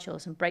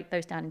modules and break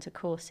those down into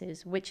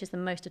courses, which is the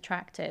most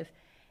attractive,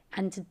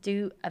 and to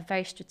do a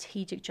very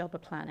strategic job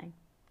of planning.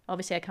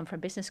 Obviously, I come from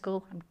business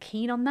school. I'm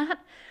keen on that.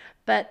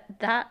 But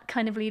that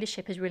kind of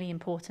leadership is really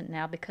important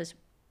now because,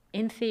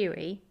 in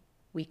theory,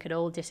 we could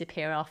all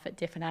disappear off at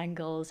different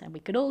angles and we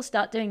could all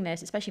start doing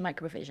this, especially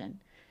microprovision.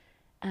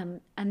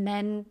 And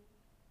then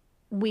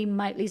we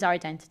might lose our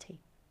identity.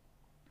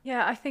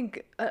 Yeah, I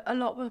think a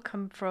lot will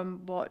come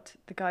from what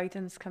the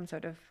guidance comes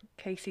out of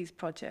Casey's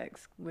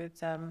projects with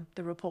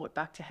the report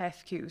back to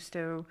HEFQ.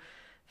 So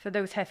for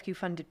those HEFQ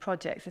funded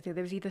projects, I think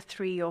there was either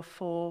 3 or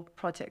 4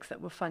 projects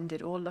that were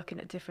funded, all looking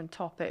at different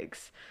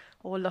topics,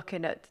 all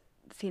looking at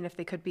seeing if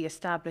they could be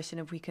established and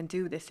if we can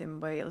do this in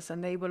Wales,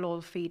 and they will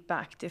all feed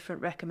back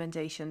different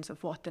recommendations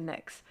of what the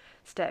next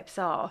steps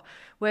are.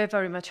 We're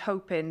very much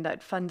hoping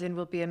that funding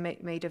will be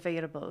made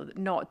available,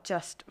 not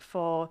just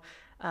for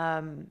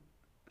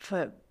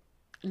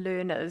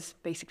learners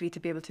basically to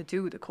be able to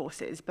do the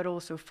courses, but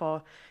also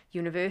for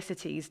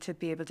universities to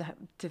be able to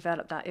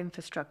develop that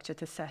infrastructure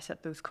to set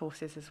up those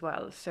courses as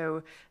well.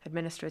 So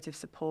administrative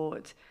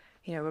support,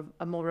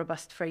 a more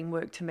robust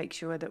framework to make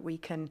sure that we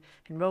can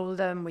enroll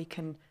them,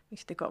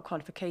 if they've got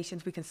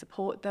qualifications, we can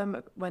support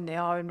them when they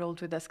are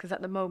enrolled with us, because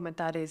at the moment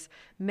that is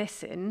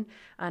missing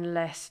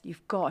unless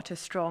you've got a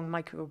strong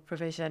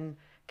microprovision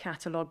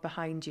catalogue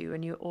behind you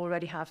and you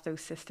already have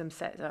those systems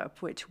set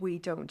up, which we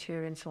don't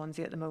here in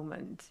Swansea at the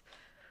moment.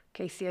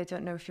 Casey, I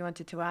don't know if you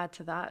wanted to add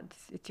to that.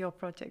 It's your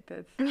project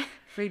that's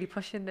really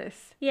pushing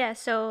this. Yeah,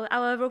 so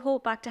our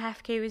report back to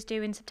HEFQ is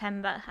due in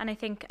September, and I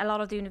think a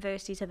lot of the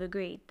universities have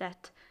agreed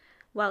that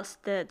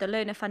whilst the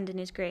learner funding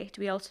is great,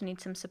 we also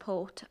need some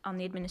support on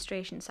the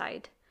administration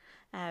side,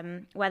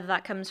 whether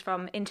that comes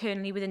from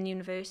internally within the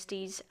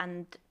universities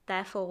and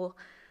therefore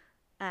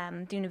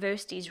the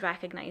universities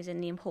recognising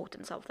the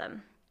importance of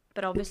them.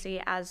 But obviously,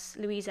 as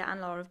Louisa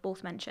and Laura have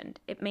both mentioned,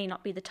 it may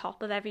not be the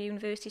top of every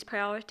university's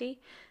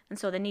priority, and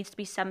so there needs to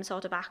be some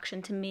sort of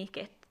action to make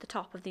it the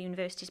top of the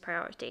university's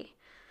priority.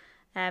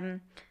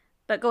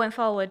 But going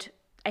forward,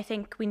 I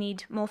think we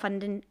need more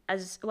funding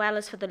as well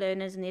as for the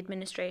learners and the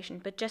administration,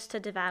 but just to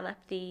develop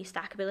the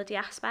stackability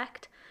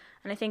aspect.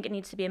 And I think it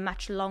needs to be a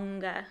much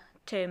longer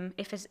term.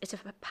 If it's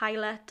a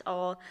pilot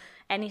or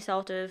any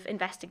sort of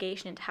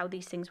investigation into how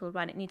these things will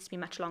run, it needs to be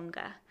much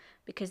longer.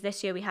 Because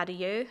this year we had a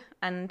year,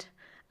 and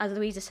as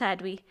Louisa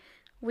said,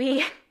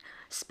 we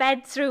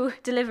sped through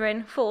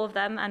delivering 4 of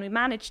them, and we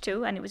managed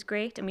to, and it was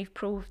great, and we've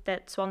proved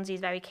that Swansea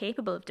is very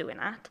capable of doing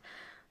that.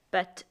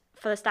 But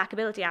for the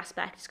stackability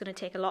aspect, it's going to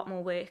take a lot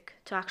more work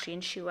to actually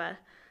ensure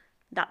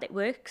that it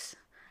works,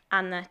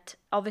 and that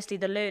obviously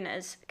the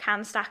learners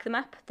can stack them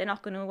up. They're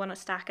not going to want to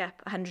stack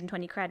up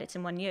 120 credits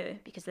in 1 year,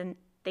 because then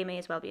they may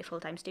as well be a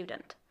full-time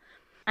student.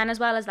 And as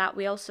well as that,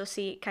 we also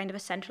see kind of a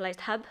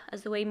centralised hub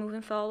as the way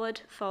moving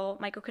forward for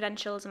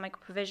microcredentials and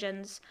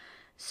microprovisions.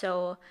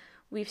 So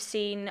we've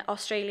seen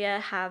Australia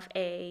have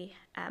a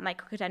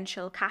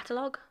microcredential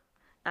catalogue,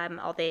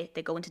 or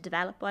they're going to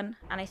develop one.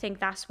 And I think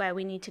that's where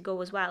we need to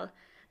go as well,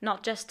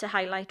 not just to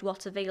highlight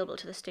what's available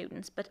to the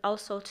students, but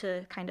also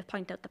to kind of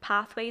point out the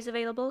pathways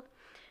available,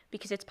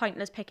 because it's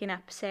pointless picking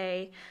up,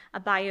 say, a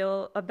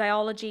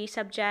biology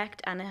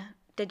subject and a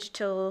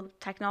digital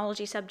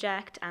technology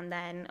subject, and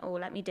then,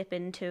 let me dip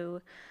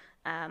into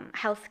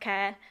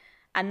healthcare,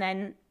 and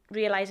then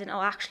realising,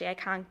 actually, I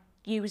can't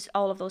use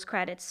all of those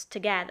credits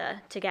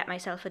together to get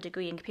myself a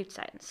degree in computer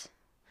science.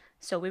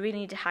 So we really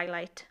need to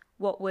highlight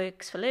what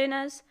works for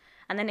learners,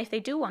 And then if they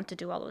do want to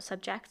do all those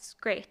subjects,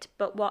 great.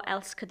 But what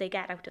else could they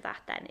get out of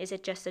that then? Is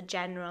it just a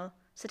general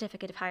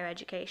certificate of higher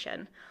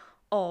education?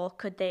 Or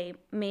could they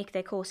make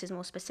their courses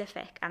more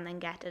specific and then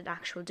get an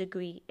actual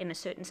degree in a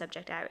certain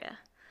subject area?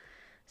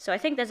 So I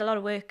think there's a lot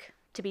of work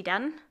to be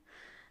done,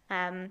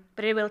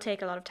 but it will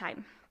take a lot of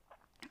time.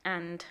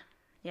 And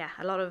yeah,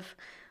 a lot of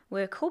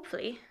work,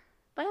 hopefully,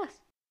 by us.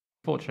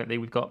 Fortunately,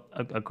 we've got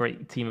a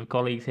great team of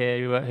colleagues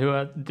here who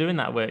are doing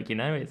that work. You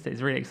know, it's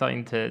really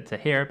exciting to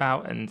hear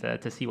about and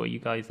to see what you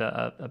guys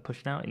are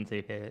pushing out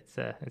into here.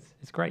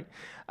 It's great.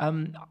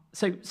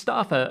 So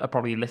staff are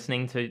probably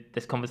listening to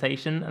this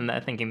conversation and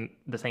they're thinking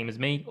the same as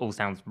me. All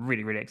sounds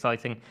really, really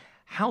exciting.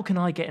 How can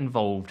I get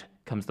involved?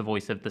 Comes the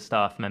voice of the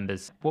staff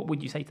members. What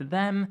would you say to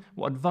them?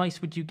 What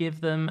advice would you give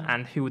them?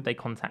 And who would they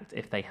contact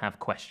if they have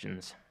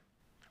questions?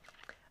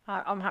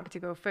 I'm happy to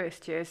go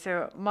first here.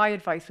 So my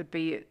advice would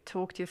be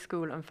talk to your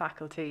school and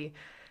faculty.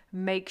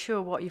 Make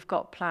sure what you've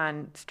got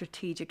planned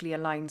strategically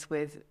aligns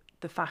with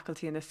the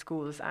faculty and the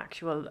school's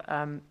actual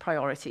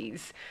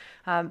priorities.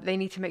 They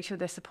need to make sure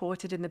they're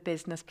supported in the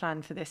business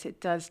plan for this.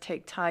 It does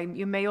take time.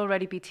 You may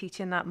already be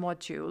teaching that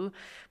module,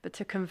 but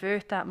to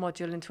convert that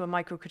module into a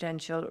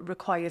micro-credential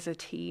requires a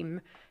team.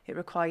 It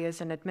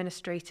requires an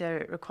administrator.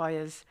 It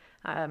requires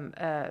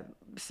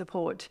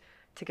support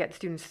to get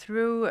students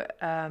through.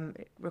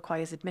 It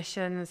requires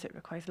admissions, it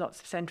requires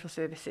lots of central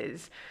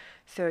services.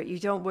 So you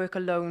don't work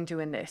alone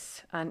doing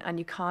this, and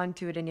you can't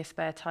do it in your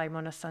spare time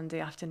on a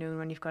Sunday afternoon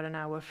when you've got an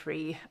hour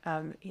free.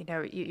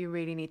 You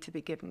really need to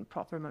be given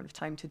proper amount of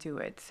time to do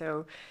it.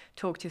 So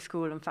talk to your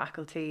school and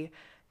faculty,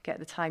 get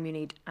the time you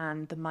need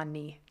and the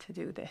money to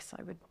do this.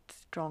 I would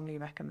strongly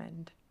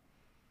recommend.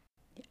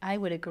 I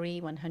would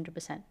agree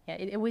 100%. Yeah,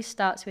 it always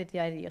starts with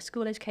either your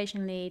school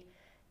education lead,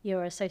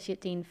 your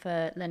associate dean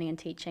for learning and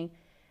teaching.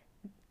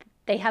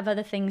 They have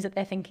other things that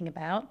they're thinking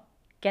about.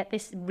 Get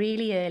this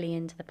really early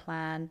into the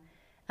plan.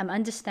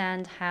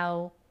 Understand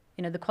how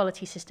the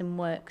quality system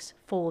works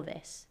for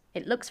this.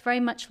 It looks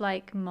very much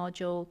like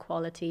module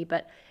quality,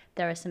 but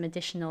there are some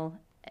additional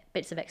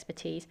bits of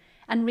expertise.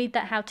 And read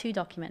that how-to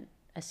document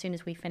as soon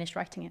as we finish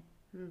writing it.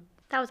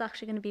 That was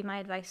actually going to be my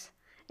advice.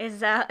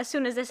 Is as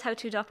soon as this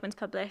how-to document's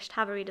published,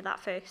 have a read of that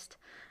first,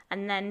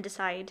 and then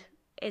decide,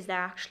 is there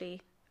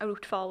actually a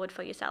route forward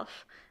for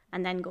yourself,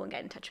 and then go and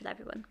get in touch with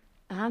everyone.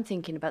 I'm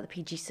thinking about the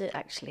PG cert,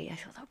 actually. I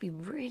thought that would be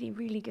really,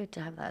 really good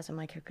to have that as a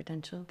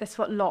micro-credential. That's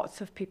what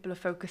lots of people are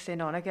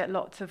focusing on. I get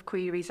lots of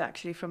queries,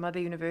 actually, from other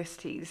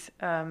universities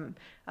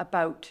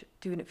about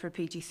doing it for a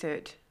PG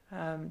cert.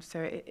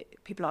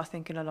 People are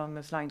thinking along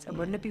those lines. And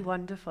wouldn't it be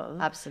wonderful?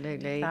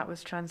 Absolutely. If that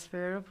was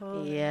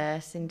transferable.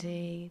 Yes,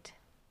 indeed.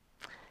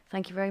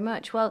 Thank you very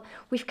much. Well,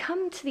 we've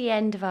come to the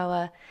end of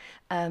our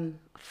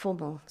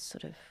formal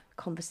sort of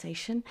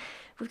conversation.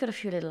 We've got a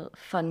few little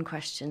fun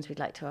questions we'd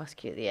like to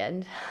ask you at the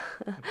end.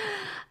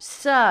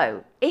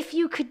 So, if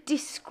you could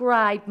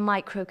describe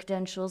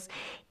micro-credentials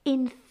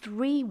in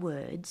 3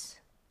 words,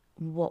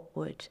 what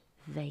would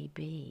they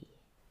be?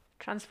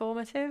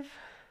 Transformative.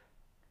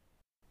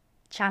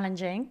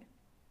 Challenging.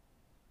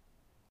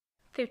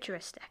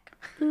 Futuristic.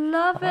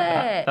 Love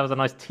it. That was a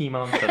nice team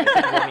answer.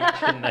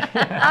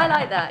 I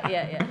like that.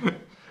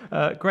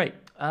 Yeah. Great.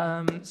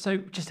 So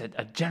just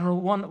a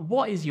general one.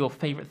 What is your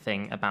favourite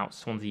thing about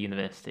Swansea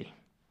University?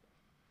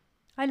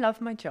 I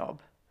love my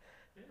job.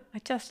 I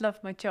just love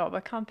my job. I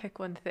can't pick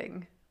one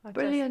thing.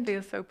 Brilliant.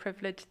 Just feel so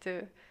privileged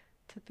to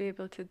be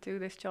able to do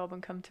this job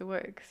and come to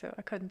work. So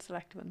I couldn't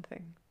select one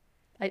thing.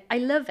 I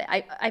love it.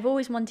 I've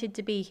always wanted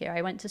to be here.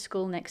 I went to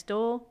school next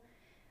door.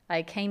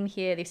 I came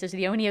here. This was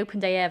the only open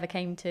day I ever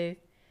came to.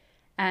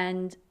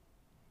 And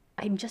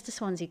I'm just a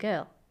Swansea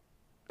girl.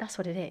 That's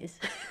what it is.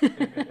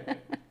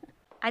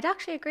 I'd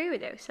actually agree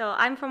with you. So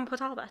I'm from Port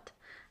Talbot,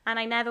 and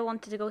I never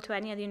wanted to go to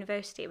any other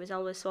university. It was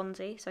always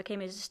Swansea. So I came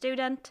here as a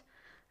student,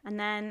 and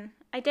then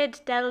I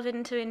did delve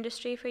into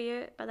industry for a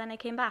year, but then I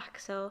came back.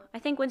 So I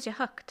think once you're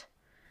hooked,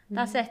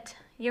 that's it.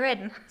 You're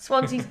in.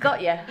 Swansea's got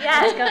you.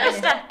 Yeah, you're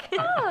stuck.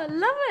 Oh,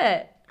 love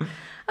it.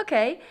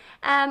 Okay.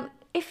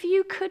 If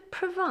you could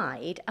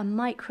provide a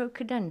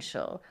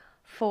micro-credential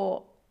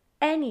for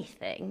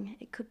anything,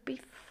 it could be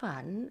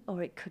fun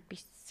or it could be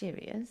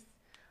serious,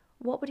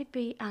 what would it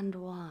be and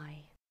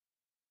why?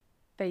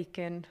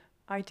 Bacon.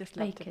 I just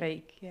love to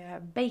bake. Yeah.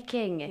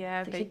 Baking.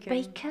 Yeah, Did bacon.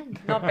 Bacon.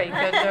 Not bacon.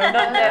 No,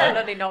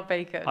 definitely not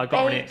bacon. I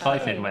got really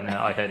excited when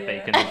I heard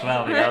bacon as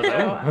well. I was like,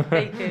 oh.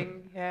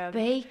 Baking. Yeah.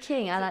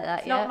 Baking. I like that.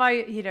 It's not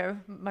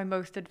my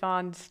most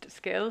advanced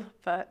skill,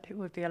 but it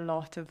would be a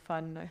lot of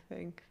fun. I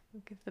think.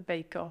 We'll give the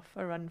Bake Off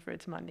a run for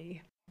its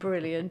money.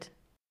 Brilliant.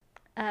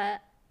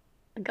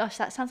 Gosh,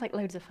 that sounds like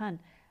loads of fun.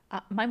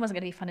 Mine wasn't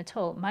going to be fun at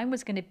all. Mine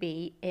was going to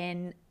be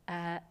in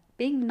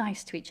being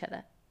nice to each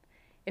other.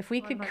 If we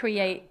could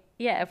create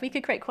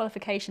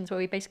qualifications where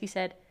we basically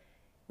said,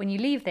 when you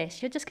leave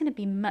this, you're just going to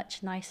be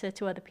much nicer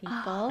to other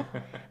people.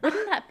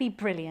 Wouldn't that be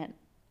brilliant?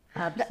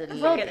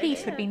 Absolutely. World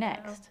peace would be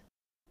next.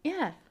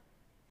 Yeah.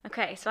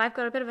 Okay, so I've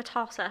got a bit of a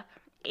toss-up.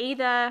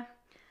 Either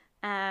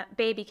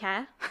baby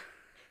care.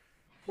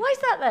 Why is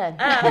that then?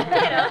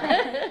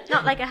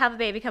 Not like I have a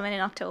baby coming in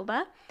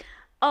October.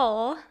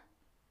 Or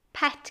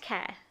pet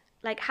care.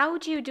 Like, how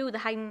do you do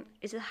the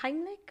is it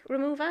Heimlich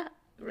remover?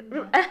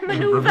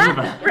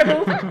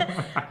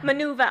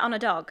 Maneuver on a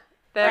dog.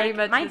 Very Like,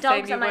 much my the same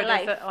dogs you are my would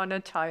life. as on a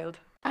child.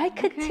 I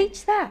could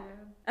teach that.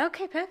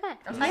 Okay,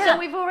 perfect. So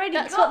we've already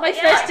That's got what my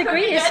first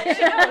degree is.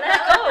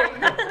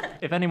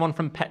 If anyone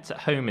from Pets at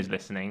Home is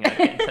listening, get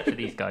in touch with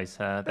these guys.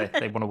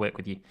 They want to work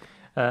with you.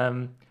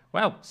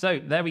 Well,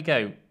 so there we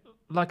go.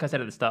 Like I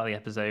said at the start of the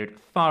episode,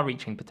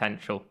 far-reaching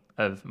potential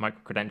of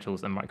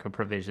microcredentials and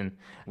microprovision.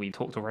 We've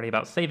talked already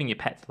about saving your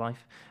pet's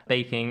life,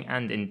 baking,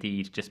 and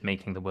indeed just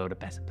making the world a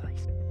better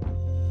place.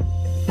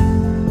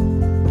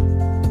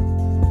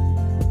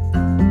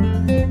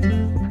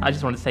 I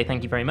just want to say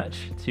thank you very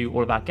much to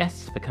all of our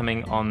guests for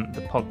coming on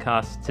the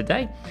podcast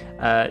today.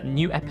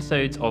 New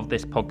episodes of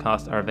this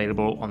podcast are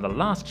available on the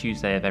last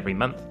Tuesday of every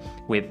month,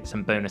 with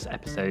some bonus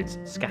episodes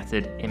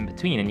scattered in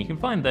between. And you can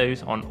find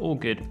those on all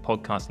good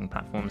podcasting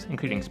platforms,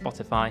 including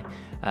Spotify,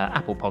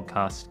 Apple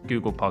Podcasts,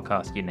 Google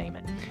Podcasts, you name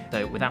it.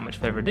 So without much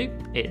further ado,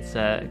 it's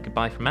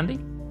goodbye from Mandy.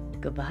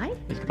 Goodbye.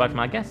 It's goodbye from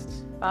our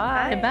guests.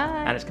 Bye.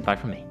 Goodbye. And it's goodbye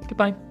from me.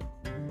 Goodbye.